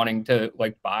and wanting to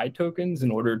like buy tokens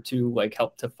in order to like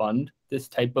help to fund this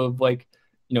type of like,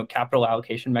 you know, capital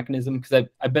allocation mechanism. Because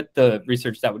I bet the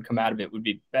research that would come out of it would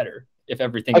be better if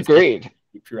everything Agreed.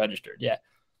 is pre-registered. Yeah.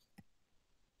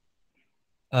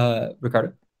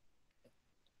 Ricardo?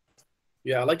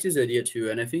 Yeah, I like this idea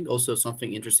too. And I think also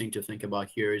something interesting to think about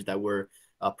here is that we're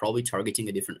probably targeting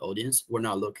a different audience. We're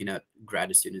not looking at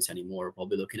grad students anymore. We're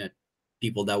probably looking at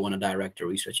people that want to direct their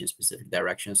research in specific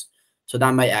directions. So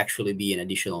that might actually be an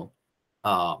additional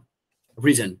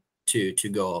reason to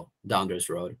go down this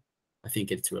road. I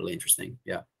think it's really interesting.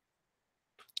 Yeah.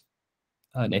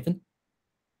 Nathan?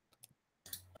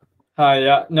 Hi,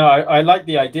 yeah, no, I like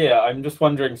the idea. I'm just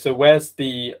wondering, so where's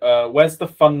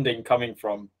the funding coming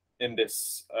from in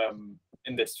this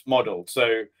model?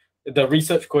 So the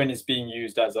research coin is being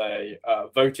used as a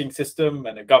voting system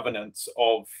and a governance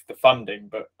of the funding,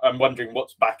 but I'm wondering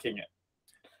what's backing it.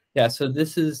 Yeah, so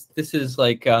this is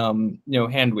like you know,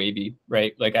 hand wavy,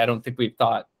 right? Like I don't think we've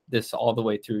thought this all the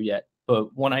way through yet.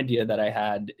 But one idea that I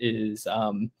had is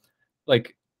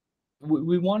like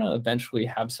we want to eventually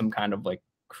have some kind of like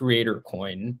creator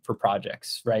coin for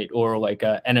projects, right? Or like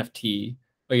a NFT.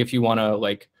 Like if you want to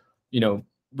like, you know,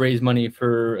 raise money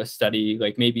for a study,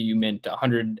 like maybe you mint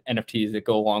 100 NFTs that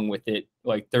go along with it,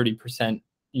 like 30%,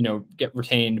 you know, get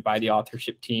retained by the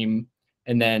authorship team,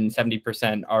 and then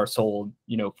 70% are sold,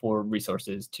 you know, for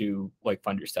resources to like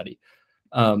fund your study.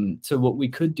 So what we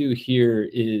could do here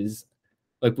is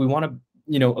like we want to,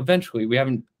 you know, eventually, we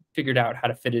haven't figured out how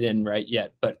to fit it in right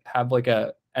yet, but have like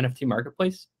a NFT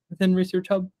marketplace within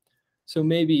ResearchHub. So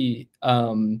maybe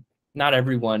not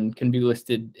everyone can be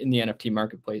listed in the NFT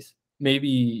marketplace.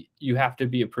 Maybe you have to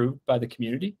be approved by the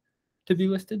community to be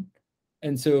listed.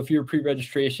 And so if your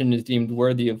pre-registration is deemed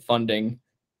worthy of funding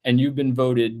and you've been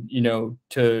voted, you know,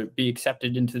 to be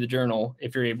accepted into the journal,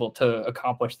 if you're able to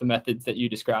accomplish the methods that you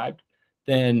described,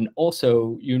 then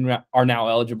also you are now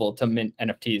eligible to mint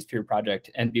NFTs for your project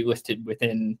and be listed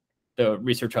within the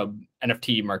ResearchHub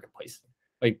NFT marketplace.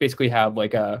 Like basically have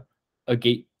like a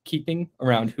gatekeeping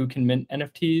around who can mint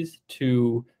NFTs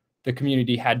to the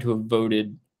community had to have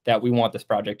voted that we want this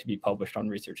project to be published on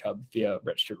ResearchHub via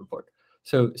registered report.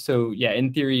 So yeah,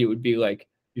 in theory, it would be like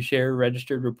you share a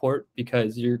registered report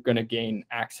because you're going to gain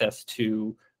access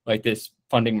to like this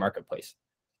funding marketplace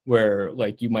where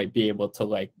like you might be able to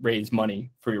like raise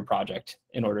money for your project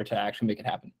in order to actually make it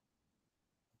happen.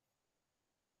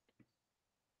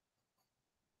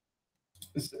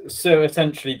 So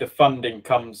essentially the funding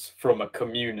comes from a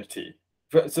community.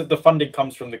 So the funding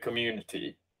comes from the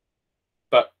community,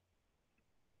 but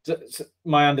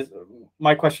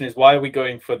my question is, why are we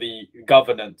going for the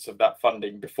governance of that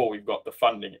funding before we've got the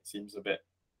funding? It seems a bit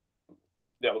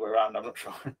the other way around. I'm not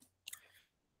sure.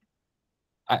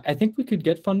 I think we could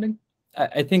get funding.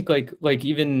 I think like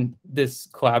even this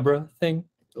Collabra thing,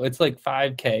 it's like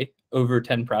 5K over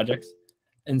 10 projects.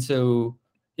 And so,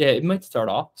 yeah, it might start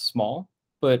off small,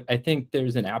 but I think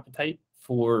there's an appetite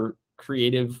for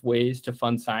creative ways to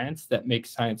fund science that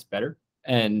makes science better.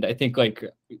 And I think like,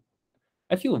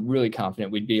 I feel really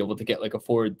confident we'd be able to get like a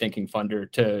forward thinking funder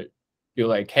to be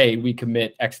like, hey, we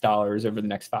commit X dollars over the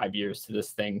next 5 years to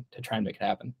this thing to try and make it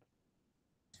happen.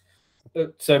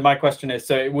 So my question is,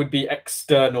 so it would be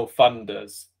external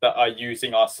funders that are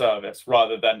using our service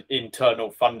rather than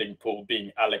internal funding pool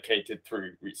being allocated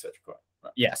through ResearchHub.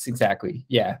 Right? Yes, exactly.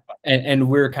 Yeah. And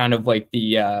we're kind of like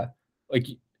the like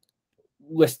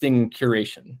listing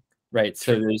curation, right?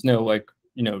 So there's no like,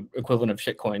 you know, equivalent of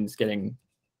shitcoins getting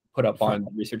put up on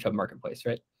ResearchHub marketplace,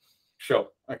 right? Sure.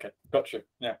 Okay. Gotcha.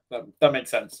 Yeah, that makes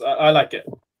sense. I like it.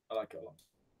 I like it a lot.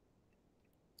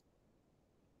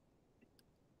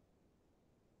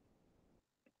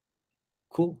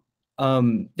 Cool.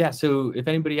 Yeah, so if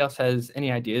anybody else has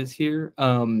any ideas here,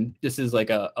 this is like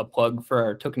a plug for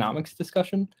our tokenomics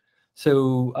discussion.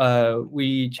 So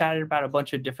we chatted about a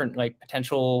bunch of different like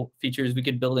potential features we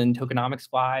could build in tokenomics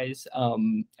wise.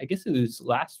 I guess it was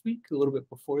last week, a little bit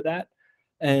before that.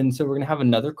 And so we're gonna have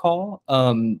another call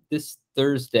this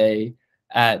Thursday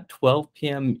at 12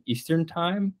 p.m. Eastern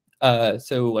time.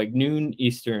 So like noon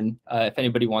Eastern, if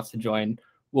anybody wants to join,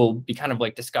 we'll be kind of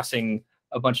like discussing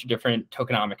a bunch of different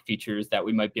tokenomic features that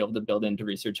we might be able to build into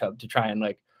ResearchHub to try and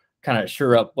like kind of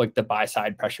shore up like the buy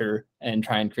side pressure and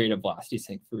try and create a velocity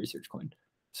sync for ResearchCoin.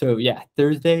 So yeah,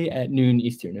 Thursday at noon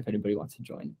Eastern, if anybody wants to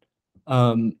join.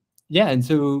 Yeah, and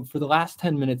so for the last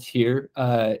 10 minutes here,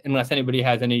 unless anybody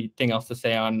has anything else to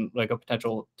say on like a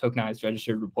potential tokenized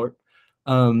registered report,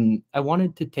 I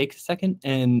wanted to take a second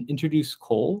and introduce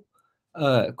Cole.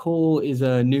 Cole is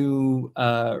a new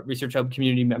Research Hub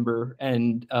community member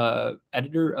and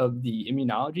editor of the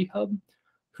Immunology Hub,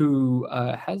 who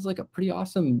has like a pretty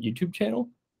awesome YouTube channel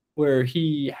where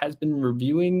he has been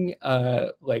reviewing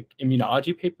like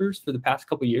immunology papers for the past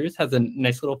couple years, has a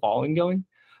nice little following going.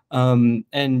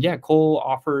 And yeah, Cole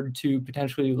offered to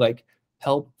potentially like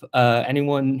help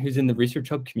anyone who's in the Research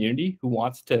Hub community who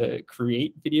wants to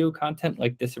create video content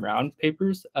like this around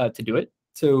papers to do it.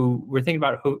 So we're thinking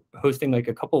about hosting like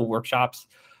a couple of workshops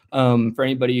for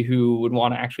anybody who would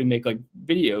want to actually make like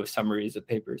video summaries of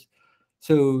papers.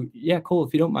 So yeah, Cole,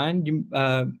 if you don't mind, you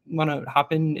want to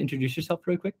hop in and introduce yourself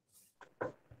really quick?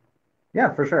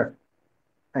 Yeah, for sure.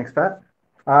 Thanks, Pat.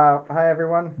 Hi,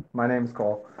 everyone. My name's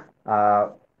Cole.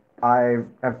 I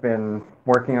have been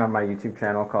working on my YouTube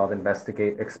channel called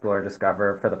Investigate, Explore,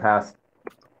 Discover for the past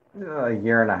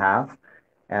year and a half.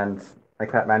 And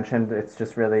like Pat mentioned, it's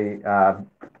just really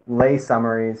lay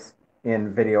summaries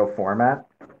in video format.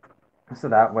 So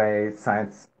that way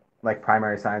science, like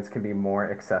primary science, can be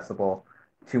more accessible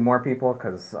to more people,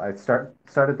 because I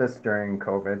started this during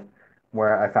COVID,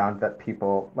 where I found that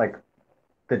people, like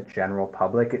the general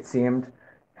public, it seemed,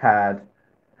 had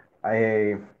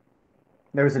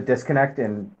there was a disconnect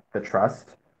in the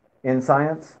trust in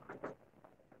science.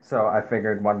 So I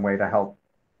figured one way to help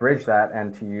bridge that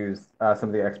and to use some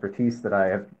of the expertise that I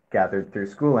have gathered through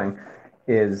schooling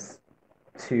is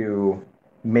to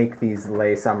make these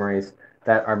lay summaries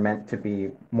that are meant to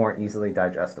be more easily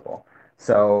digestible.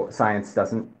 So science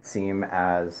doesn't seem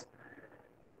as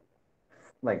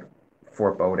like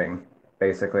foreboding,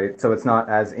 basically. So it's not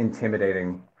as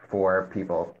intimidating for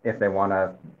people if they want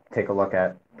to take a look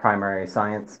at primary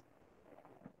science.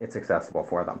 It's accessible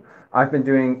for them. I've been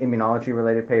doing immunology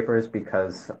related papers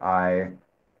because I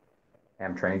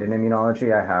am trained in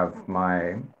immunology. I have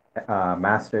my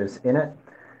master's in it,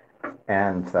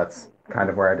 and that's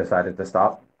kind of where I decided to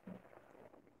stop.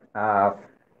 But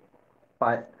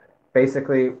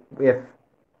basically,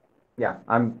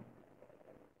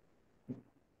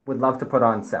 would love to put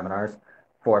on seminars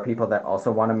for people that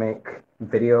also want to make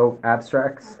video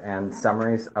abstracts and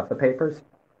summaries of the papers.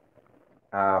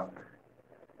 Yeah,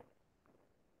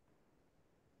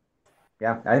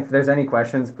 if there's any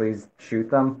questions, please shoot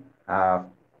them. I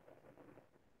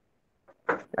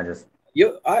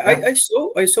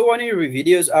saw one of your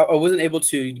videos. I wasn't able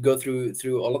to go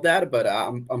through all of that, but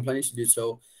I'm planning to do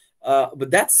so. But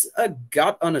that's a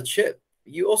gut on a chip.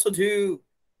 You also do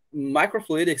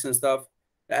microfluidics and stuff.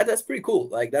 That's pretty cool.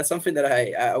 Like that's something that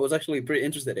I was actually pretty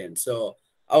interested in. So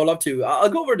I would love to. I'll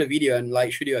go over the video and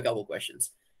like shoot you a couple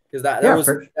questions, because that kind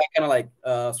of like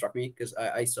struck me, because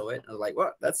I saw it. I was like,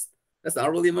 what? That's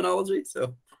not really immunology.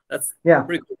 So that's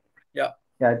pretty cool. Yeah.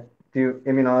 Yeah. Do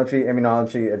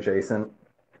immunology adjacent,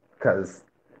 because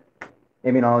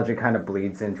immunology kind of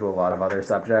bleeds into a lot of other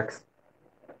subjects.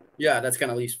 Yeah, that's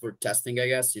kind of used for testing, I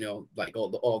guess. You know, like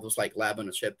all those like lab on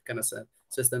a chip kind of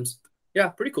systems. Yeah,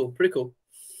 pretty cool. Pretty cool.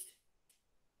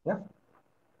 Yeah.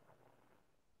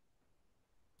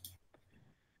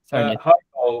 Hi,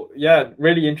 Paul. Yeah,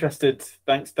 really interested.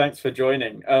 Thanks for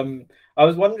joining. I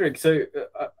was wondering, so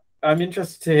I'm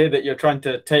interested to hear that you're trying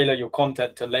to tailor your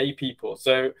content to lay people.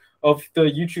 So of the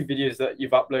YouTube videos that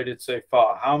you've uploaded so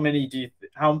far,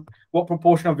 what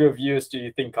proportion of your viewers do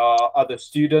you think are other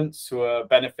students who are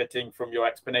benefiting from your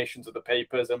explanations of the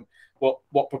papers, and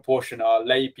what proportion are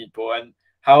lay people? And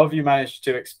how have you managed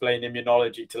to explain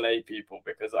immunology to lay people?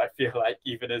 Because I feel like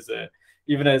even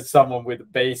as someone with a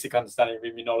basic understanding of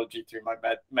immunology through my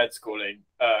med schooling,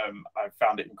 I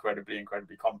found it incredibly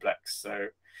complex. So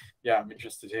yeah, I'm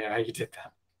interested to hear how you did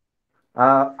that.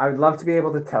 I would love to be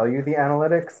able to tell you the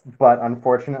analytics, but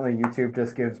unfortunately, YouTube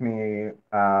just gives me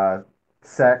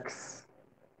sex,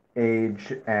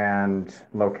 age, and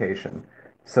location.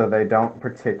 So they don't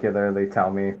particularly tell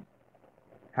me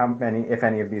if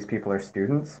any of these people are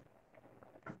students.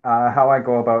 How I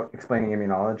go about explaining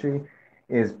immunology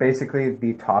is basically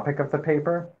the topic of the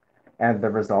paper, and the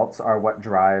results are what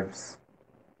drives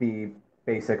the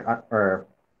basic or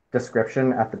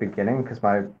description at the beginning, because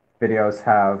my videos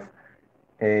have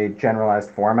a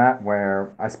generalized format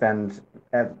where I spend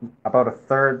about a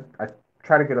third, I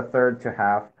try to get a third to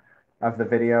half of the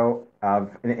video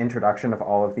of an introduction of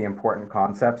all of the important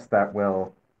concepts that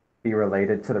will be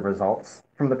related to the results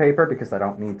from the paper, because I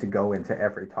don't need to go into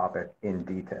every topic in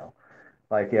detail.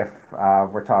 Like if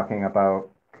we're talking about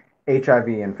HIV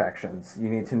infections, you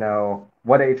need to know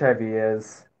what HIV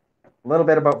is, a little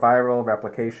bit about viral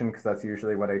replication, because that's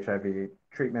usually what HIV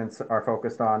treatments are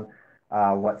focused on,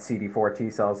 what CD4 T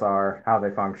cells are, how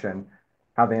they function,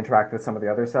 how they interact with some of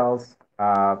the other cells,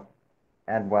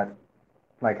 and what,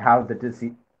 like how the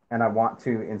disease, and I want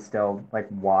to instill like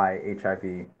why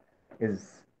HIV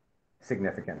is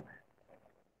significant.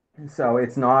 So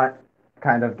it's not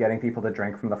kind of getting people to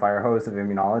drink from the fire hose of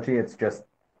immunology, it's just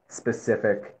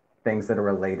specific things that are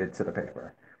related to the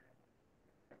paper.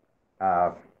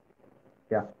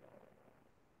 Yeah.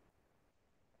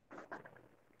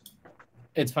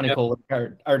 It's funny, Cole,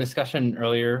 our discussion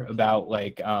earlier about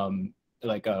like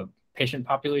patient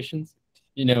populations,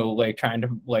 you know, like trying to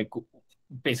like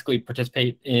basically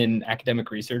participate in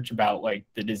academic research about like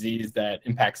the disease that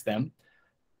impacts them.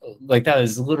 Like that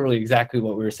is literally exactly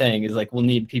what we were saying, is like we'll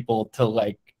need people to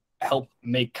like help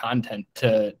make content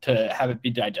to have it be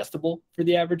digestible for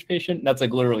the average patient. And that's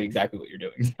like literally exactly what you're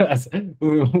doing. That's,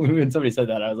 when somebody said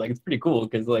that, I was like, it's pretty cool,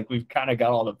 because like we've kind of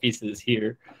got all the pieces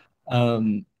here.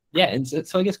 Yeah, and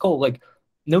so I guess, Cole, like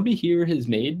nobody here has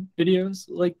made videos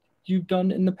like you've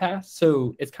done in the past,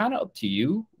 so it's kind of up to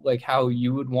you like how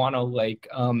you would want to like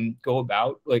go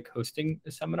about like hosting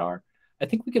a seminar. I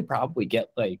think we could probably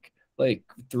get like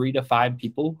 3 to 5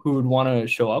 people who would want to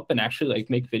show up and actually like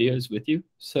make videos with you.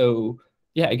 So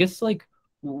yeah, I guess like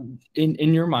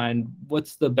in your mind,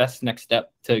 what's the best next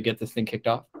step to get this thing kicked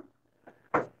off?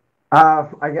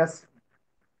 I guess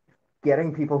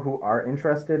getting people who are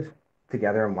interested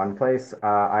together in one place.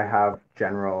 I have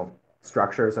general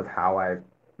structures of how I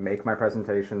make my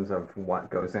presentations, of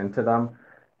what goes into them.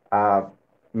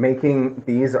 Making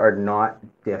these are not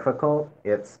difficult.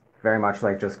 It's very much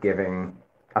like just giving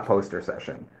a poster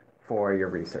session for your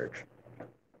research.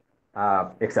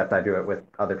 Except I do it with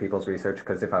other people's research,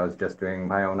 because if I was just doing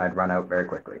my own, I'd run out very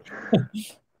quickly.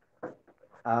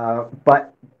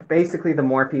 But basically, the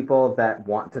more people that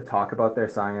want to talk about their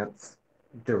science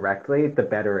directly, the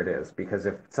better it is, because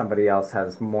if somebody else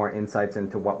has more insights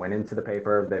into what went into the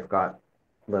paper, they've got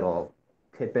little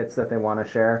tidbits that they want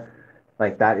to share,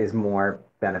 like that is more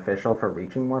beneficial for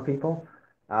reaching more people.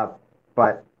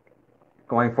 But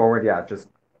going forward, yeah, just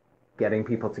getting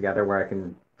people together where I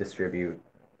can distribute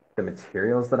the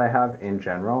materials that I have in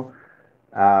general.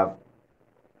 Yeah,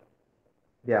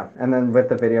 and then with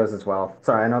the videos as well.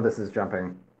 Sorry, I know this is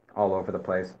jumping all over the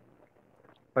place.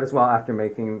 But as well, after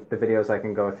making the videos, I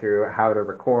can go through how to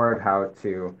record, how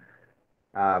to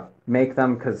make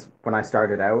them, because when I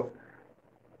started out,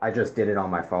 I just did it on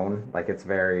my phone. Like, it's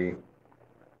very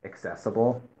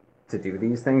accessible to do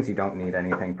these things. You don't need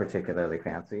anything particularly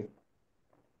fancy.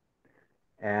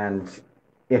 And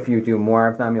if you do more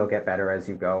of them, you'll get better as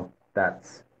you go.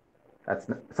 That's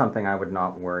something I would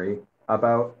not worry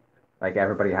about. Like,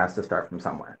 everybody has to start from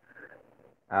somewhere.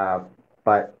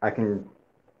 But I can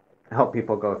help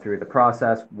people go through the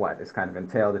process, what is kind of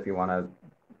entailed. If you want to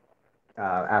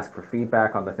ask for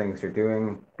feedback on the things you're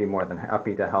doing, be more than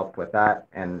happy to help with that,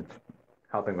 and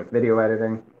helping with video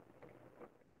editing.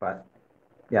 But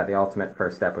yeah, the ultimate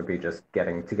first step would be just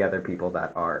getting together people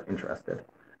that are interested.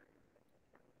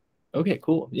 Okay,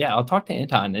 cool. Yeah, I'll talk to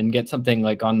Anton and get something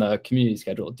like on the community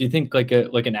schedule. Do you think like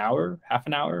an hour, half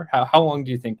an hour? How long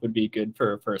do you think would be good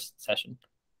for a first session?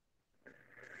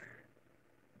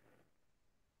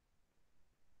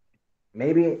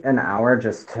 Maybe an hour,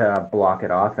 just to block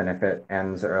it off, and if it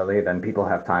ends early, then people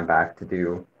have time back to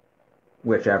do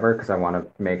whichever, because I want to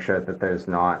make sure that there's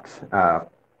not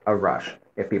a rush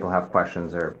if people have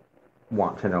questions or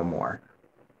want to know more.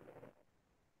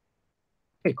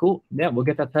 Okay, cool. Yeah, we'll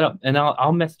get that set up, and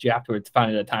I'll message you afterwards to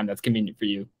find a time that's convenient for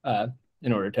you,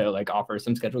 in order to like offer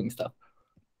some scheduling stuff.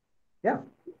 Yeah.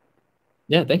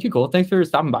 Yeah, thank you, Cole. Thanks for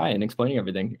stopping by and explaining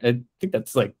everything. I think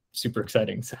that's like super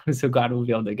exciting. So I'm so glad we'll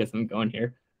be able to get something going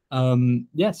here.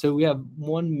 Yeah, so we have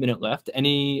 1 minute left.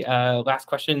 Any last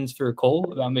questions for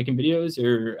Cole about making videos,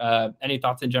 or any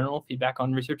thoughts in general, feedback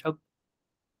on ResearchHub?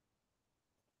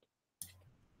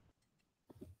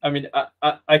 I mean,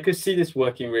 I could see this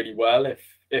working really well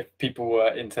if people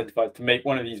were incentivized to make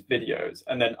one of these videos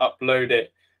and then upload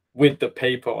it with the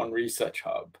paper on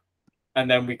ResearchHub. And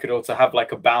then we could also have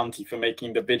like a bounty for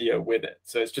making the video with it.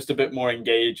 So it's just a bit more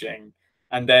engaging.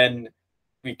 And then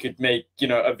we could make, you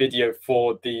know, a video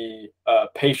for the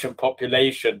patient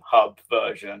population hub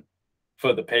version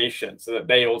for the patient, so that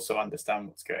they also understand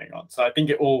what's going on. So I think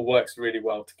it all works really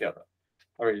well together.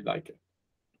 I really like it.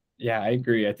 Yeah, I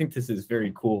agree. I think this is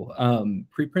very cool.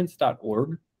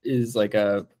 Preprints.org is like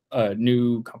a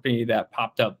new company that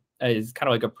popped up as kind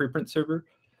of like a preprint server.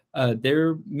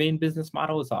 Their main business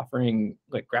model is offering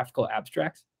like graphical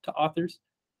abstracts to authors.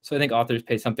 So I think authors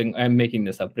pay something, I'm making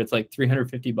this up, but it's like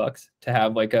 $350 to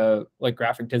have like a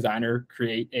graphic designer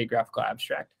create a graphical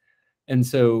abstract. And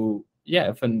so, yeah,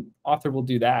 if an author will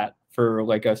do that for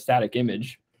like a static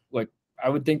image, like I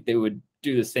would think they would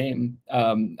do the same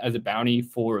as a bounty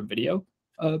for a video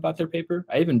about their paper.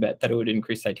 I even bet that it would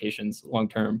increase citations long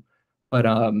term. But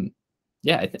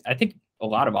yeah, I think a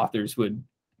lot of authors would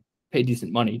pay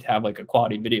decent money to have like a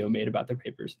quality video made about their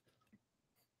papers.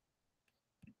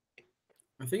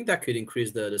 I think that could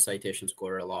increase the citation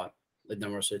score a lot, the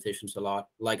number of citations a lot.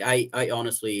 Like I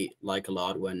honestly like a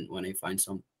lot when I find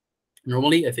some.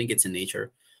 Normally, I think it's in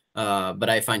nature, but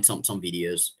I find some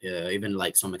videos, even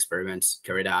like some experiments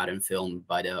carried out and filmed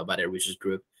by the research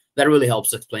group that really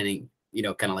helps explaining,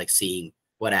 kind of like seeing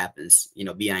what happens,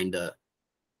 beyond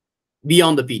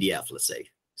the PDF, let's say.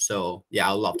 So yeah,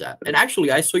 I love that. And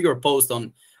actually, I saw your post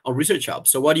on ResearchHub.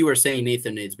 So what you were saying,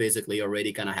 Nathan, is basically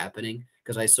already kind of happening,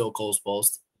 because I saw Cole's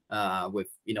post with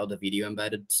the video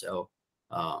embedded. So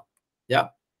yeah,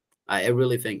 I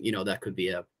really think that could be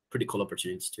a pretty cool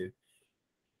opportunity too.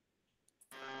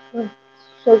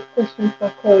 Short question for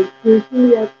Cole. Do you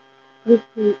think that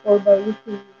weekly or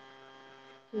bi-weekly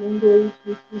to engage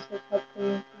with research hub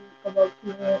community about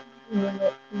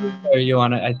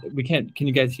Joanna, we can't. Can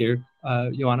you guys hear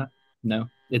Joanna? No,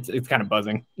 it's kind of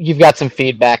buzzing. You've got some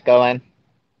feedback going.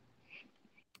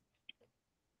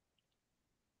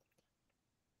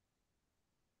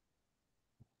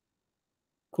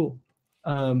 Cool.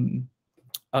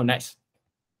 Oh, nice.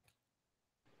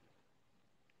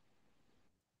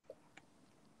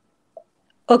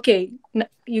 Okay,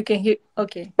 you can hear.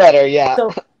 Okay. Better, yeah.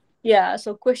 So, yeah.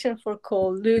 So, question for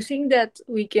Cole: do you think that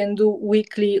we can do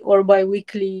weekly or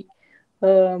bi-weekly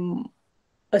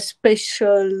a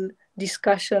special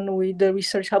discussion with the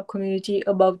Research Hub community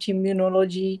about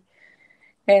immunology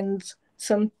and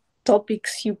some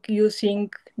topics you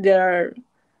think they are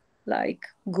like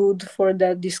good for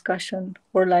that discussion,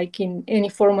 or like in any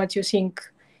format you think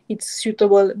it's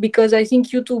suitable? Because I think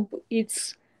YouTube,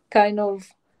 it's kind of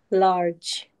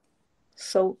large,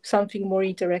 so something more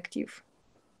interactive.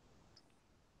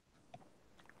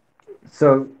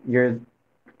 So you're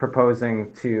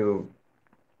proposing to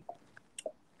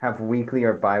have weekly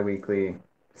or bi-weekly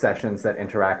sessions that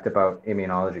interact about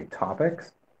immunology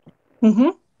topics?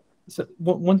 Mm-hmm. So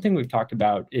one thing we've talked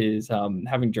about is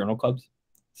having journal clubs.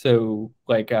 So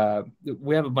like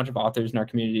we have a bunch of authors in our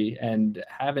community and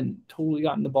haven't totally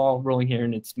gotten the ball rolling here,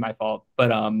 and it's my fault,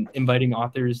 but inviting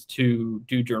authors to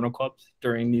do journal clubs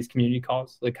during these community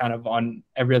calls, like kind of on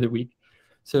every other week.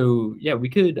 So yeah, we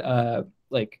could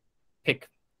like pick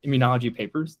immunology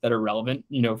papers that are relevant,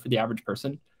 for the average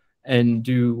person, and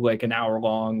do like an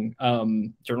hour-long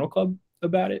journal club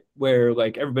about it, where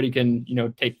like everybody can,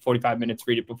 take 45 minutes,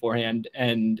 read it beforehand,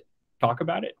 and talk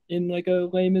about it in like a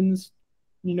layman's,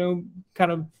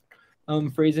 kind of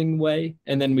phrasing way,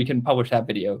 and then we can publish that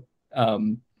video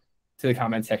to the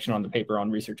comment section on the paper on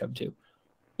ResearchHub too.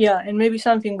 Yeah, and maybe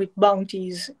something with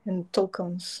bounties and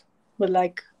tokens, but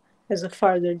like as a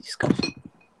further discussion.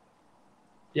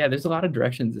 Yeah, there's a lot of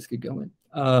directions this could go in.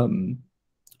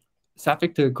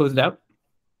 Safik, to close it out.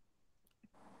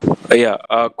 Yeah,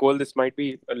 Cole, this might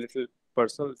be a little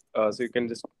personal, so you can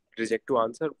just reject to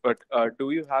answer. But do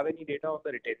you have any data on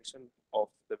the retention of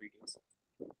the videos?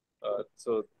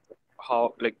 So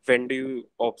how, like, when do you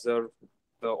observe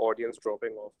the audience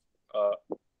dropping off?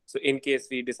 So in case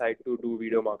we decide to do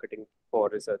video marketing for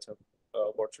ResearchHub,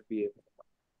 what should we aim?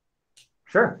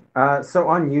 Sure. So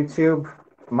on YouTube,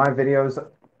 my videos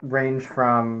range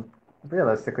from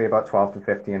realistically about 12 to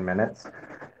 15 minutes.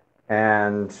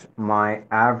 And my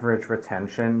average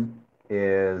retention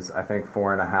is, I think,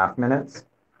 4.5 minutes.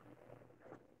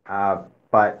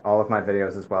 But all of my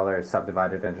videos as well are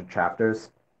subdivided into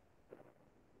chapters.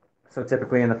 So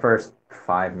typically in the first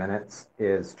 5 minutes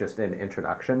is just an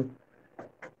introduction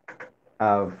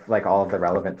of like all of the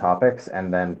relevant topics,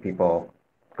 and then people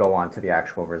go on to the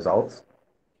actual results.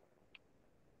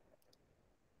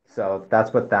 So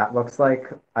that's what that looks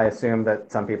like. I assume that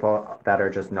some people that are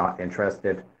just not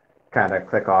interested kind of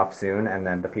click off soon, and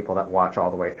then the people that watch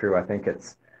all the way through, I think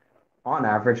it's on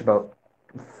average about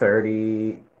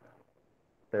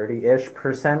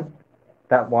 30-ish%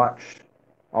 that watch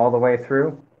all the way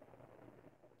through.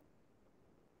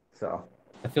 So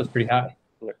that feels pretty high.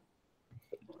 Yeah.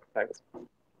 Thanks.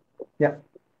 Yeah.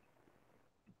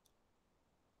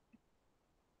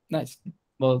 Nice.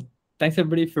 Well, thanks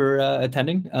everybody for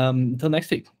attending. Until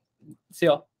next week. See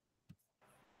y'all.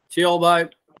 See y'all. Bye.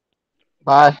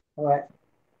 Bye. All right.